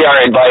going to be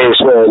our advice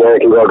for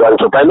American Girl Gun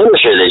for Prime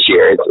Minister this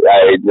year.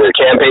 The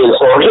campaign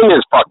slogan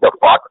is fuck the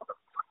fuck.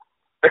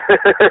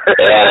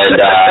 And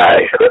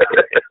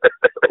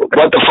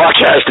what the fuck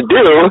has to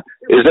do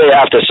is they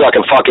have to suck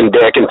a fucking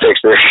dick and fix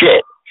their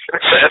shit.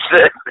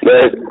 That's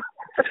it.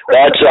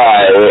 That's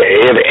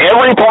if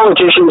every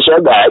politician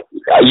said that,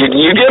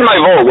 you get my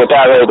vote with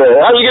that.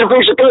 How are you gonna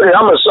fix it?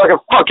 I'm gonna suck a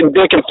fucking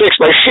dick and fix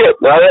my shit.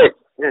 All right,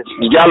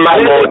 you got my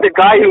vote. The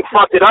guy who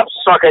fucked it up,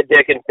 suck a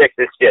dick and fix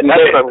his shit. That's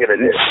what I'm gonna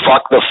do.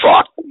 Fuck the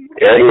fuck.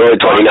 January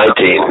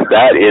 2019.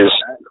 That is,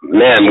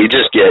 man. We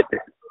just get.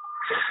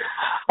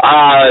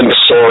 I'm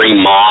sorry,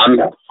 Mom.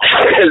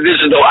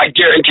 This is I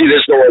guarantee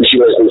this is the one she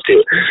listens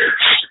to.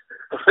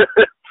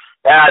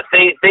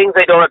 Things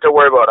I don't have to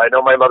worry about. I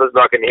know my mother's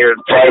not going to hear it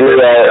finally,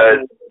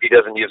 because she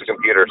doesn't use a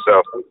computer,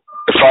 so.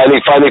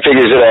 Finally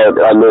figures it out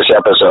on this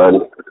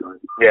episode.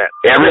 Yeah.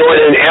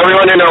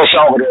 Everyone in El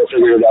Salvador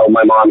figured it out.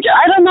 My mom,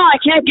 I don't know, I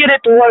can't get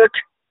it to work.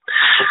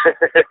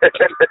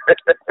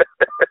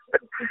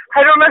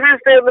 I don't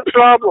understand the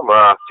problem.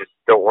 Just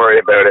don't worry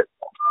about it.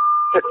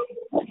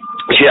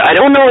 Yeah, I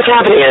don't know what's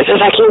happening. It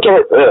says I can't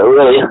get it,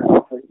 really.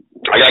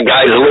 I got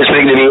guys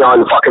listening to me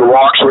on fucking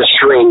rocks with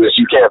strings.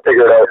 You can't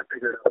figure it out.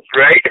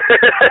 Right?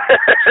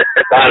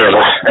 I don't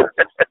know.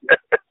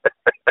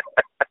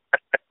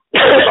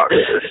 Rocks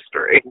with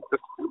strings.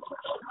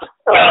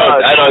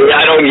 I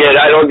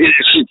don't get.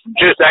 She's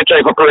just that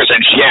type of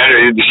person. She's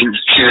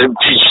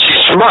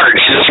smart.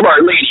 She's a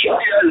smart lady. She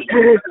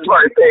does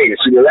smart things.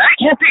 She goes, I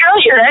can't figure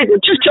out your.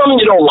 Just tell me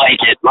you don't like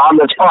it, Mom.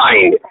 That's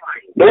fine.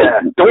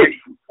 Don't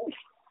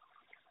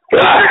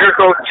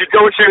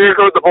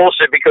sugarcoat the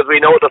bullshit because we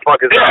know what the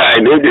fuck is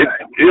up.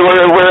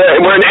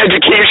 We're an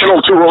educational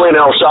tool in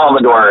El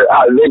Salvador.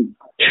 They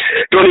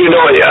don't even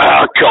know it.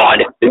 Oh, God.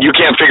 And you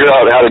can't figure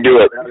out how to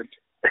do it.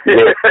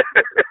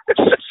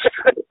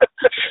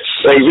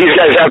 Like, these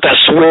guys have to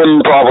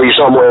swim probably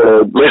somewhere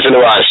to listen to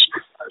us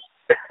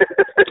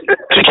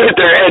to get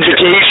their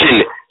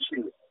education.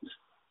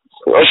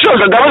 So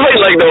that was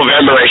like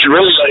November. I should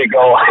really let it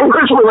go. It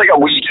was like a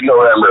week in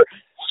November.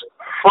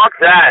 Fuck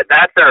that.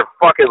 That's their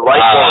fucking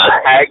lifelong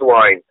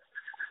tagline.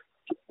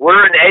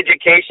 We're an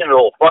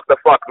educational fuck the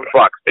fuck and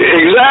fuck.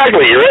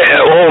 Exactly. Right?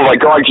 Oh my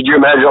God, could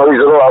you imagine all these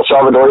little El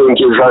Salvadorian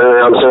kids running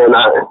around saying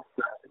that?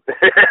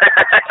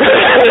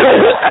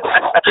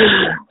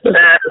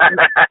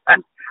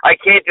 I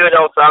can't do an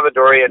El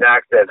Salvadorian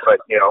accent,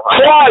 but you know.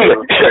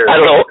 Juan! I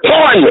don't know.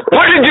 Juan!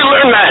 Where did you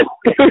learn that?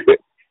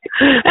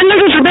 And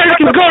look at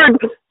American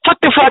Guard. Fuck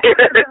the fuck.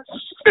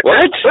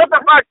 What? What the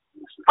fuck?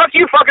 Fuck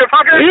you, fucking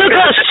fucker! You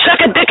gotta suck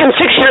a dick and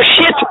fix your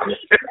shit!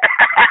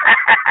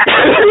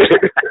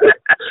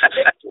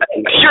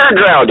 You're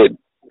grounded.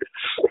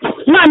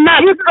 No,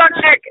 you suck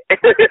dick!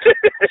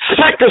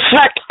 Suck the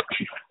suck!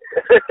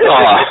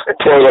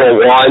 Poor little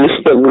Juan.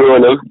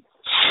 Ruined him.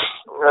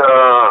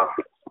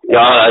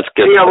 That's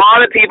good. See, a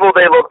lot of people,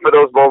 they look for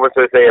those moments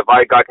where they say, if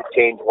I got to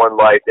change one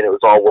life, then it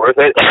was all worth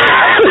it.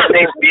 It's the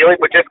same feeling,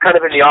 but just kind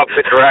of in the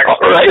opposite direction.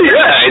 Right,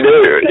 yeah, I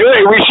know.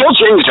 We should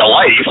change a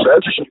life.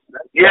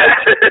 Yeah.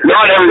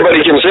 Not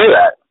everybody can say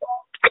that.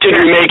 Did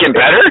we make it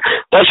better?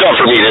 That's not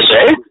for me to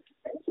say.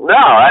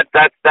 No,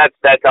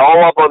 that's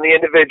all up on the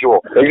individual.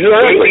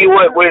 Exactly. Maybe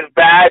what was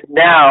bad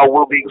now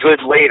will be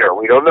good later.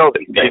 We don't know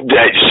these things.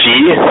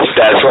 See,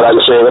 that's what I'm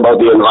saying about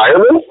the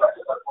environment.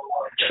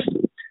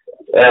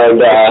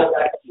 And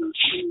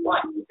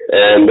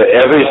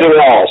everything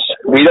else.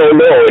 We don't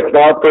know. It's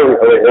not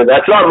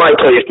that's not my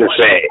place to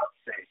say.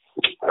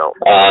 No.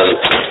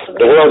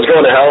 The world's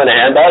going to hell in a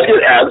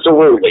handbasket?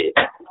 Absolutely.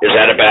 Is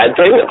that a bad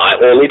thing?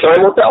 Only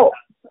time will tell.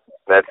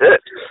 That's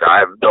it. I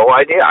have no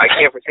idea. I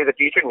can't foresee the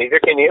future, neither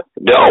can you.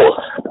 No.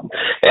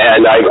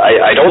 And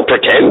I don't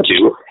pretend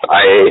to.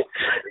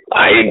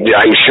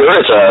 I'm sure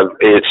it's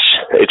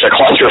a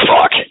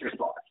clusterfuck.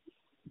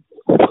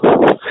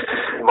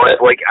 Much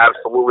like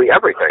absolutely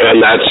everything. And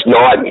that's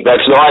not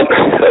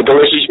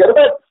delicious. You got a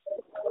bit?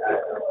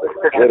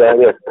 Good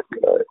idea.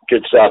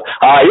 Good stuff.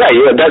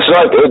 Yeah, that's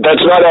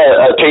not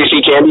a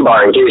tasty candy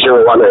bar, in case you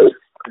were wondering.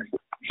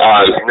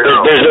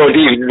 There's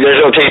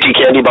no tasty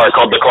candy bar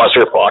called the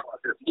Clusterfuck.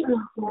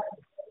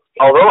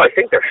 Although I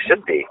think there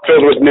should be.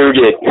 Filled with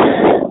nougat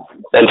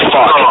and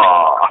fuck.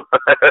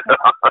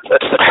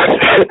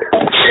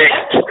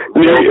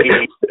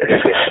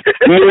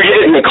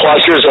 Nougat and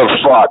clusters of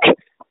fuck.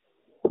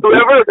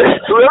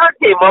 Whoever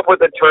came up with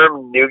the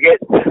term nougat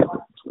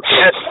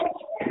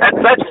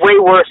That's way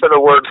worse than the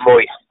word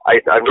moist.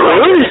 I'm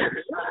Really?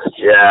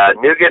 Yeah,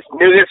 nougat's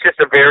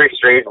just a very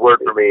strange word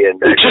for me. And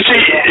it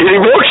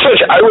evokes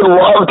such. I would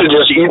love to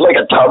just eat like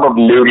a tub of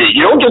nougat.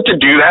 You don't get to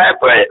do that,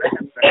 but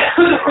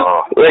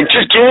like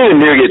just give me the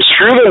nougat.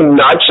 Screw the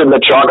nuts and the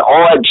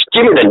chocolate. Just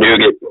give me the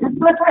nougat.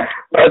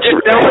 It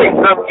just sounds like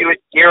something you would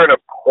hear in a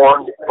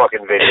porn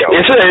fucking video.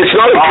 It's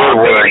not a good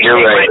word.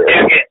 You're right.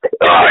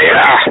 Oh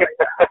yeah.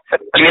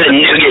 Give me the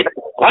nougat.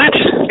 What?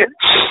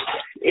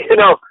 You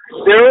know,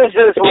 there is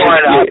this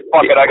one.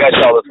 Fuck it, I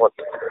gotta tell this one.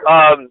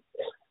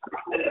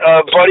 A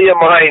buddy of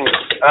mine,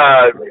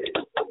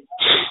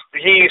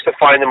 he used to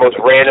find the most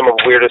random and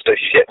weirdest of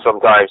shit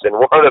sometimes, and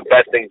one of the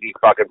best things he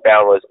fucking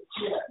found was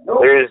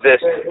there's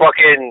this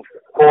fucking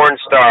porn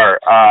star.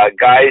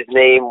 Guy's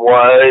name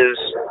was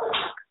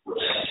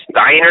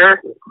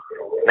Steiner,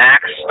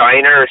 Max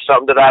Steiner, or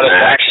something to that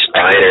effect. Max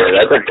Steiner.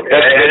 That's a good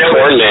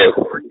porn name.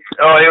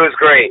 Oh, it was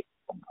great.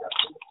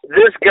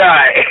 This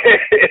guy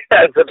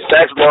has the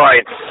best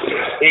line.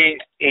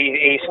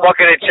 He's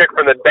fucking a chick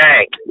from the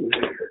bank,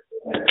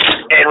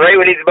 and right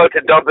when he's about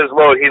to dump his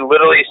load, he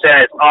literally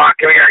says, "Oh,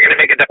 come here, I'm gonna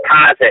make a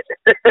deposit."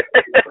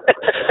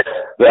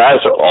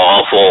 That's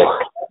awful.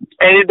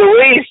 And the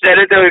way he said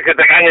it, though, because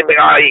like I'm gonna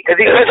make,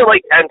 because he says it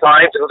like 10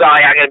 times. He goes, "Oh,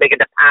 yeah, I'm gonna make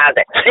a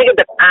deposit. Make a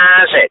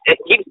deposit."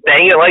 And he keeps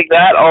saying it like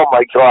that. Oh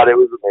my god, it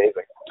was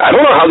amazing. I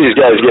don't know how these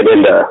guys get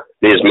into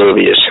these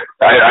movies.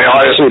 I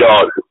honestly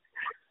don't.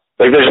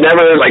 Like, there's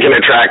never, like, an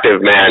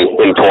attractive man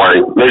in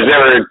porn. There's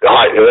never,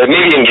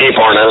 maybe in gay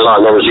porn, I don't know,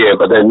 I've never seen it,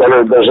 but there's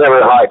never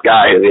a hot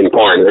guy in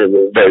porn. They're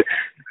the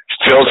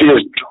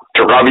filthiest,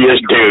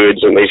 grubbiest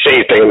dudes, and they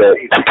say things that,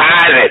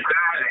 deposit.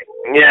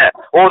 Yeah,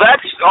 well,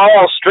 that's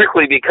all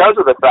strictly because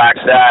of the fact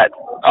that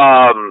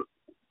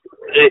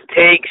it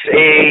takes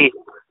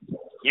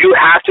you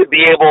have to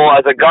be able,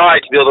 as a guy,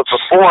 to be able to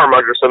perform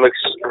under some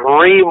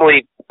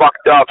extremely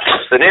fucked up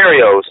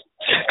scenarios.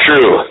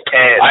 True.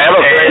 And I have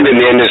a friend in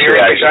the industry,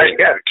 actually.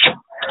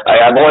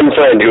 I have one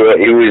friend who was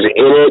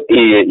in it.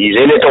 He's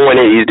in it to win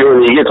it. He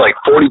gets like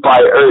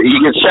he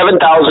gets $7,000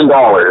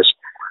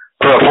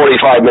 for a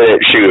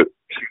 45-minute shoot.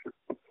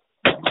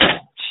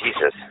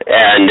 Jesus.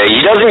 And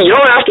you don't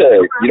have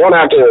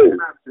to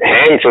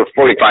hang for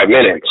 45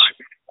 minutes.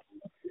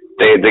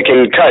 They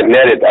can cut and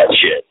edit that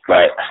shit,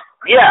 but.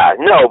 Yeah,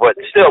 no, but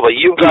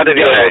you've got to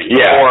be able to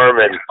perform,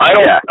 and I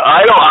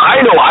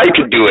know I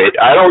could do it.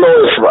 I don't know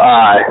if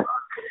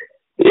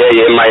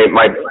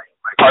my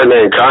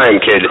partner in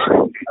crime could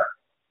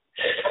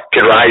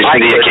rise to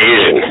the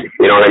occasion.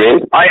 You know what I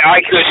mean? I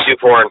could do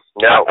porn.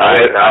 No,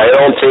 I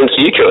don't think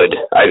he could.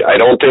 I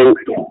don't think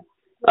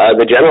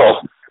the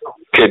general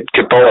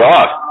could pull it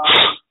off.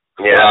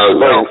 Yeah,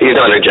 well, he's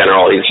not a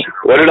general.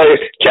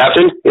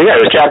 Captain? Yeah,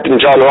 it was Captain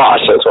John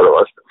Ross. That's what it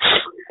was.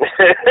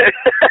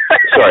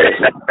 Sorry.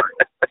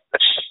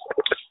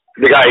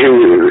 The guy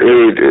who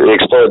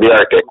explored the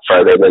Arctic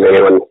farther than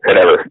anyone had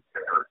ever.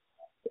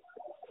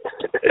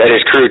 And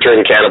his crew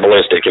turned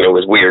cannibalistic, and it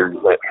was weird.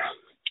 But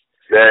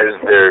that is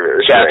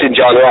very Captain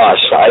John Ross.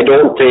 I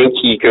don't think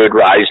he could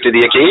rise to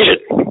the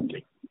occasion.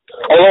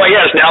 Although I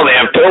guess now they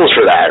have pills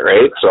for that,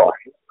 right? So.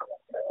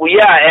 Well,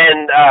 yeah,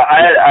 and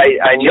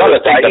I know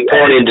that the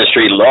porn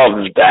industry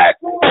loved that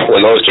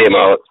when those came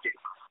out.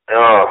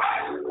 Oh.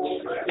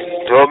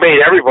 Well, it made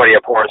everybody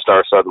a porn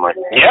star suddenly.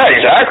 Yeah,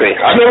 exactly.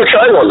 I've never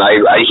tried one.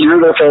 I hear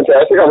they're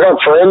fantastic. I've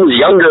got friends,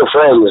 younger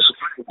friends,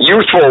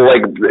 youthful,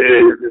 like,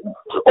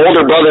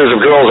 older brothers of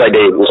girls I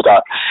date and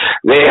stuff.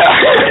 They,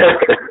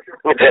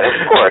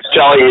 of course.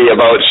 Telling me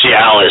about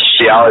Cialis.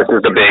 Cialis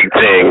is the big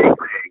thing.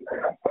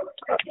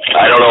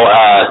 I don't know,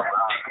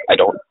 I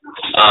don't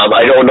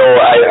know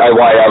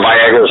why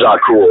Viagra's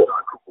not cool,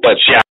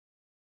 but Cialis.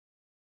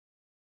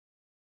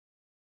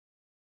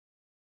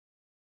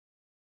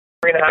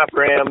 3.5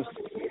 grams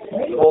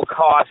will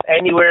cost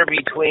anywhere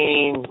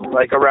between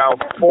like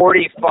around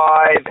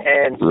 $45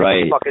 and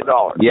 $50 fucking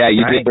dollars. Yeah,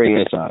 you did bring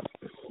this up.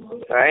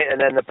 Right,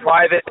 and then the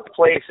private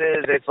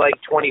places, it's like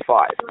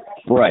 $25.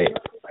 Right.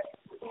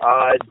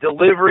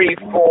 Delivery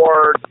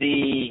for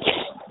the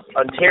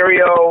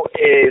Ontario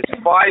is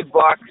 $5,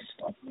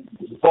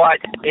 but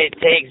it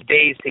takes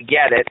days to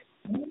get it.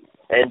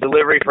 And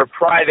delivery for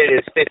private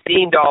is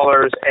 $15,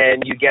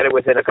 and you get it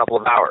within a couple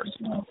of hours.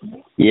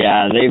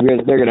 Yeah,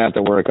 they're gonna have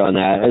to work on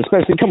that.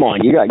 Especially, come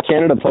on, you got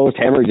Canada Post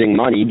hemorrhaging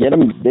money. Get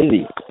them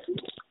busy.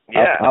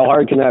 Yeah. How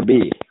hard can that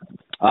be?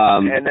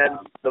 And then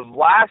the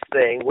last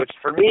thing, which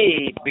for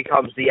me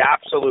becomes the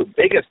absolute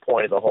biggest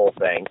point of the whole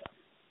thing,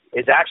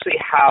 is actually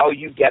how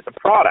you get the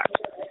product.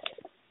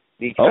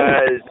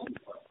 Because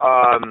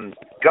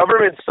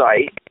government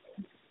site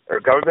or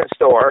government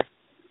store,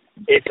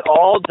 it's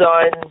all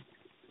done.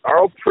 Are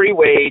all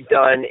pre-weighed,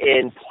 done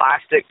in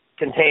plastic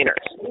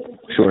containers.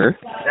 Sure.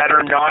 That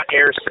are not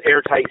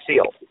airtight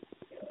sealed.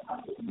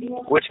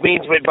 Which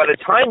means by the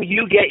time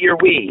you get your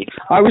weed,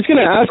 I was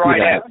going to ask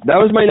you that. That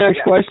was my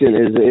next question.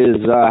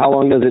 Is how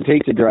long does it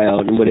take to dry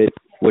out, and would it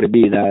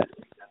be that?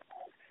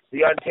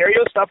 The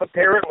Ontario stuff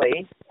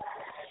apparently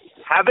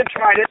haven't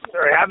tried it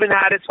or haven't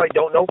had it, so I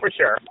don't know for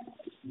sure.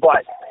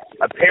 But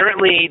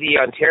Apparently, the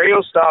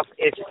Ontario stuff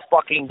is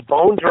fucking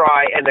bone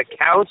dry, and the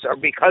counts are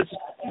because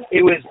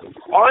it was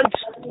on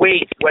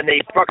weight when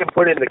they fucking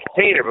put it in the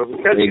container, but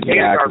because the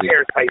containers aren't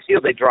airtight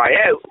sealed, they dry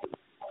out.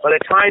 By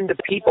the time the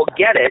people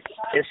get it,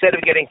 instead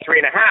of getting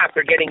 3.5,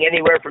 they're getting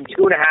anywhere from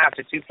 2.5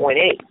 to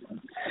 2.8.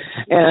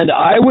 And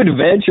I would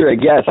venture a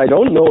guess, I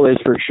don't know this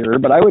for sure,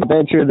 but I would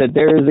venture that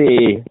there's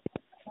a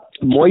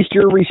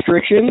moisture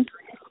restriction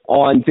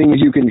on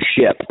things you can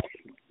ship.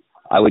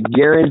 I would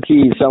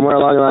guarantee somewhere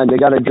along the line they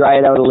got to dry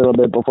it out a little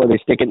bit before they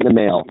stick it in the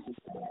mail.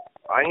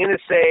 I'm going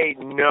to say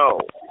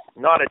no,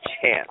 not a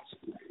chance,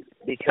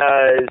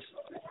 because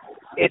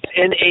if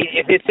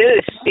it's in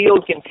a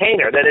sealed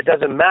container, then it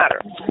doesn't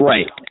matter.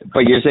 Right,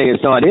 but you're saying it's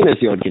not in a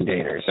sealed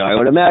container, so I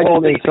would imagine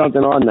there's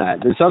something on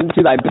that. There's something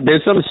to that.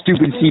 There's some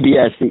stupid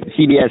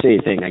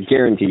CBSA thing, I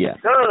guarantee you.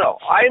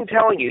 No. I'm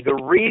telling you, the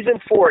reason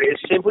for it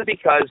is simply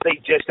because they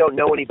just don't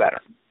know any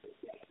better.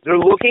 They're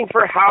looking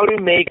for how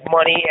to make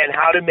money and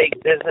how to make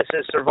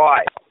businesses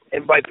survive.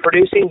 And by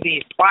producing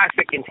these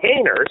plastic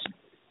containers,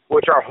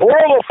 which are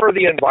horrible for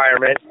the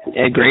environment.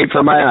 And great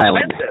for my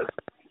island.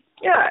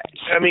 Yeah,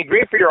 I mean,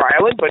 great for your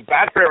island, but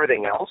bad for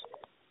everything else.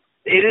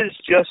 It is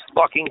just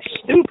fucking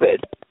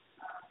stupid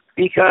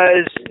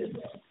because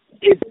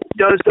it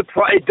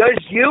does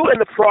you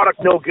and the product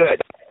no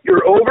good.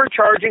 You're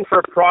overcharging for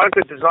a product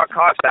that does not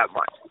cost that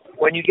much.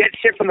 When you get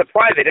shit from the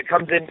private, it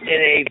comes in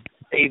a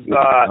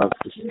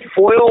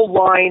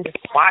foil-lined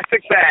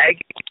plastic bag,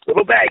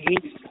 little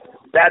baggie,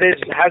 that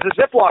has a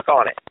Ziploc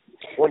on it.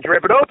 When you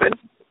rip it open,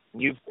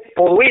 you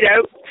pull the weed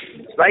out.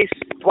 It's nice,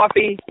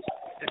 fluffy,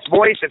 it's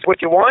moist, it's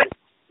what you want.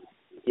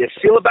 You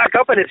seal it back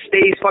up and it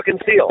stays fucking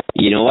sealed.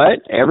 You know what?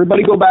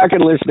 Everybody go back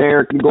and listen to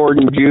Eric and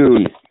Gordon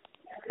June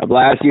of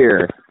last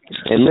year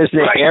and listen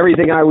to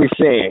everything I was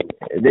saying.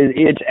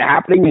 It's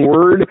happening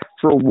word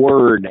for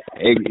word,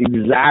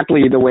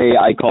 exactly the way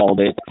I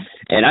called it.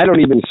 And I don't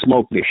even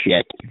smoke this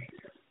shit.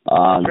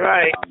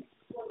 Right.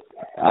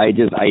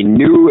 I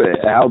knew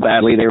how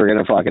badly they were going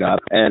to fuck it up.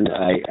 And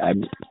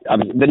I'm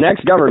the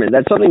next government,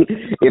 that's something,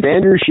 if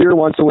Andrew Scheer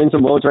wants to win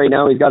some votes right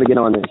now, he's got to get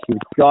on this. He's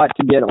got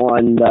to get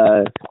on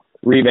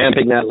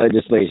revamping that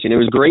legislation. It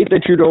was great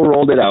that Trudeau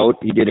rolled it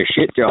out. He did a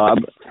shit job.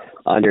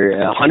 Under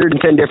 110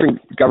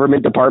 different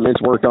government departments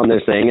worked on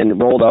this thing and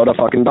rolled out a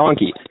fucking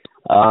donkey.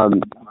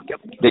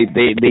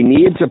 They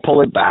need to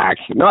pull it back,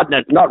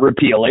 not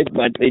repeal it,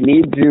 but they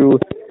need to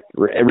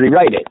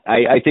rewrite it.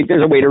 I think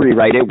there's a way to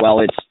rewrite it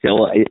while it's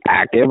still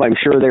active. I'm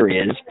sure there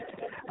is.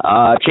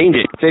 Change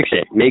it, fix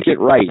it, make it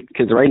right,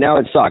 because right now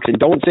it sucks. And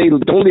don't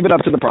leave it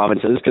up to the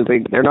provinces, because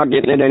they're not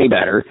getting it any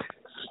better.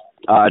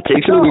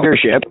 Take some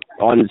leadership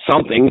on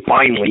something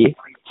finally.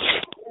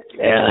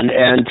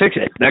 And fix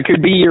it. That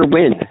could be your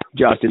win,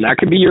 Justin. That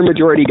could be your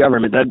majority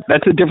government.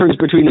 That's the difference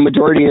between a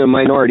majority and a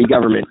minority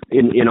government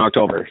in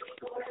October.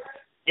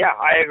 Yeah,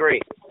 I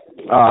agree.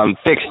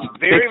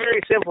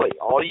 Very simply.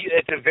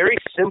 It's a very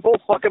simple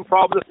fucking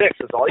problem to fix.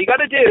 That's all you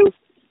got to do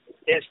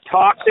is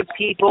talk to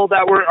people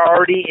that were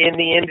already in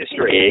the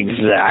industry.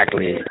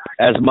 Exactly.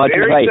 As much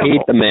as I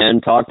hate the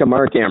man, talk to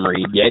Mark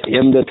Emery. Get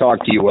him to talk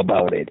to you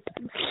about it.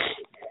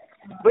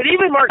 But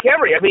even Mark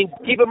Emery, I mean,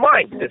 keep in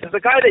mind, this is a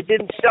guy that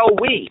didn't sell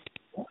weed.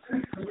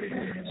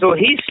 So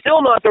he's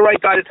still not the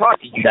right guy to talk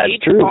to. You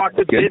need to talk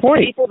to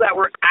people that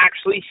were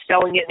actually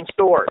selling it in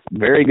stores.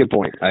 Very good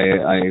point.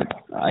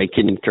 I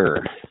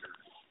concur.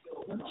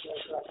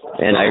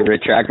 And I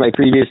retract my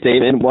previous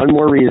statement. One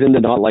more reason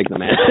to not like the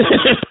man.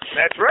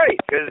 That's right,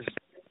 because,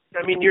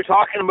 I mean, you're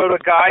talking about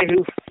a guy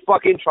who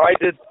fucking tried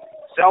to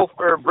sell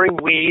or bring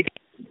weed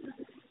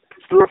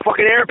through a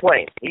fucking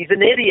airplane. He's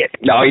an idiot.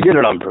 No, he did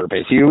it on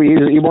purpose. He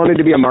wanted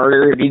to be a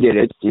martyr. He did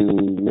it.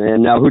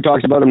 And now who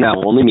talks about him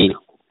now? Only me.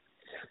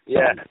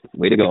 Yeah.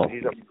 Way to go.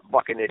 He's a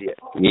fucking idiot.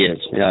 He is.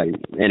 Yeah.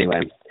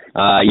 Anyway.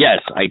 Yes,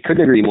 I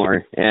couldn't agree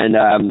more.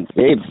 And,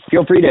 hey,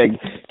 feel free to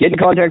get in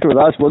contact with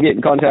us. We'll get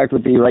in contact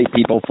with the right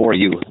people for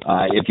you.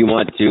 If you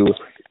want to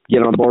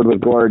get on board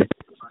with Gord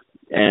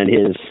and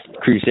his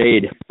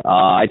crusade,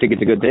 I think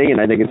it's a good thing. And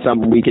I think it's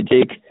something we could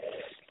take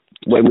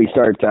when we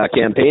start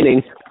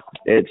campaigning.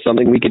 It's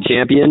something we could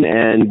champion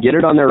and get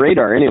it on their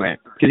radar anyway.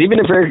 Because even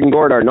if Eric and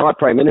Gord are not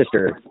Prime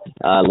Minister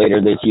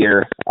later this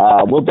year,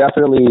 we'll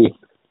definitely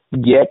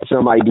get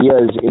some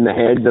ideas in the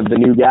heads of the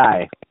new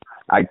guy.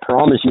 I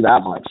promise you that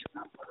much.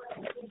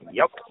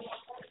 Yep.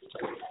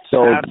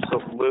 So,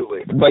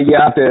 absolutely. But you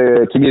have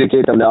to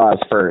communicate them to us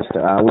first.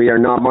 We are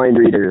not mind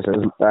readers,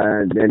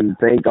 and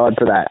thank God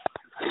for that.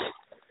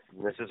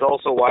 This is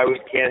also why we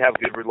can't have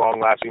good,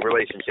 long-lasting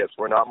relationships.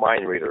 We're not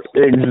mind readers.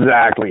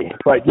 Exactly.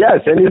 But, yeah,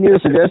 send in your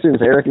suggestions,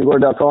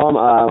 ericandgord.com.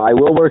 I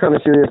will work on a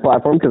serious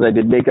platform because I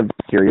did make a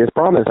serious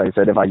promise. I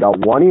said if I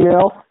got one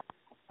email,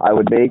 I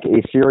would make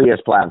a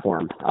serious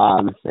platform.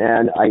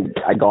 And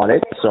I got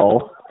it,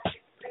 so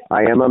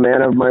I am a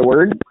man of my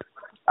word.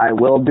 I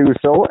will do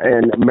so,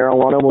 and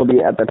marijuana will be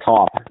at the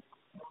top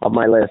of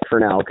my list for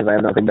now because I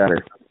have nothing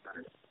better.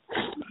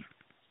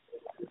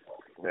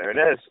 There it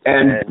is.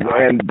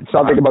 And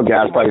something about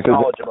gas prices.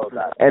 About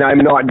that. And I'm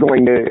not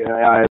going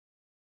to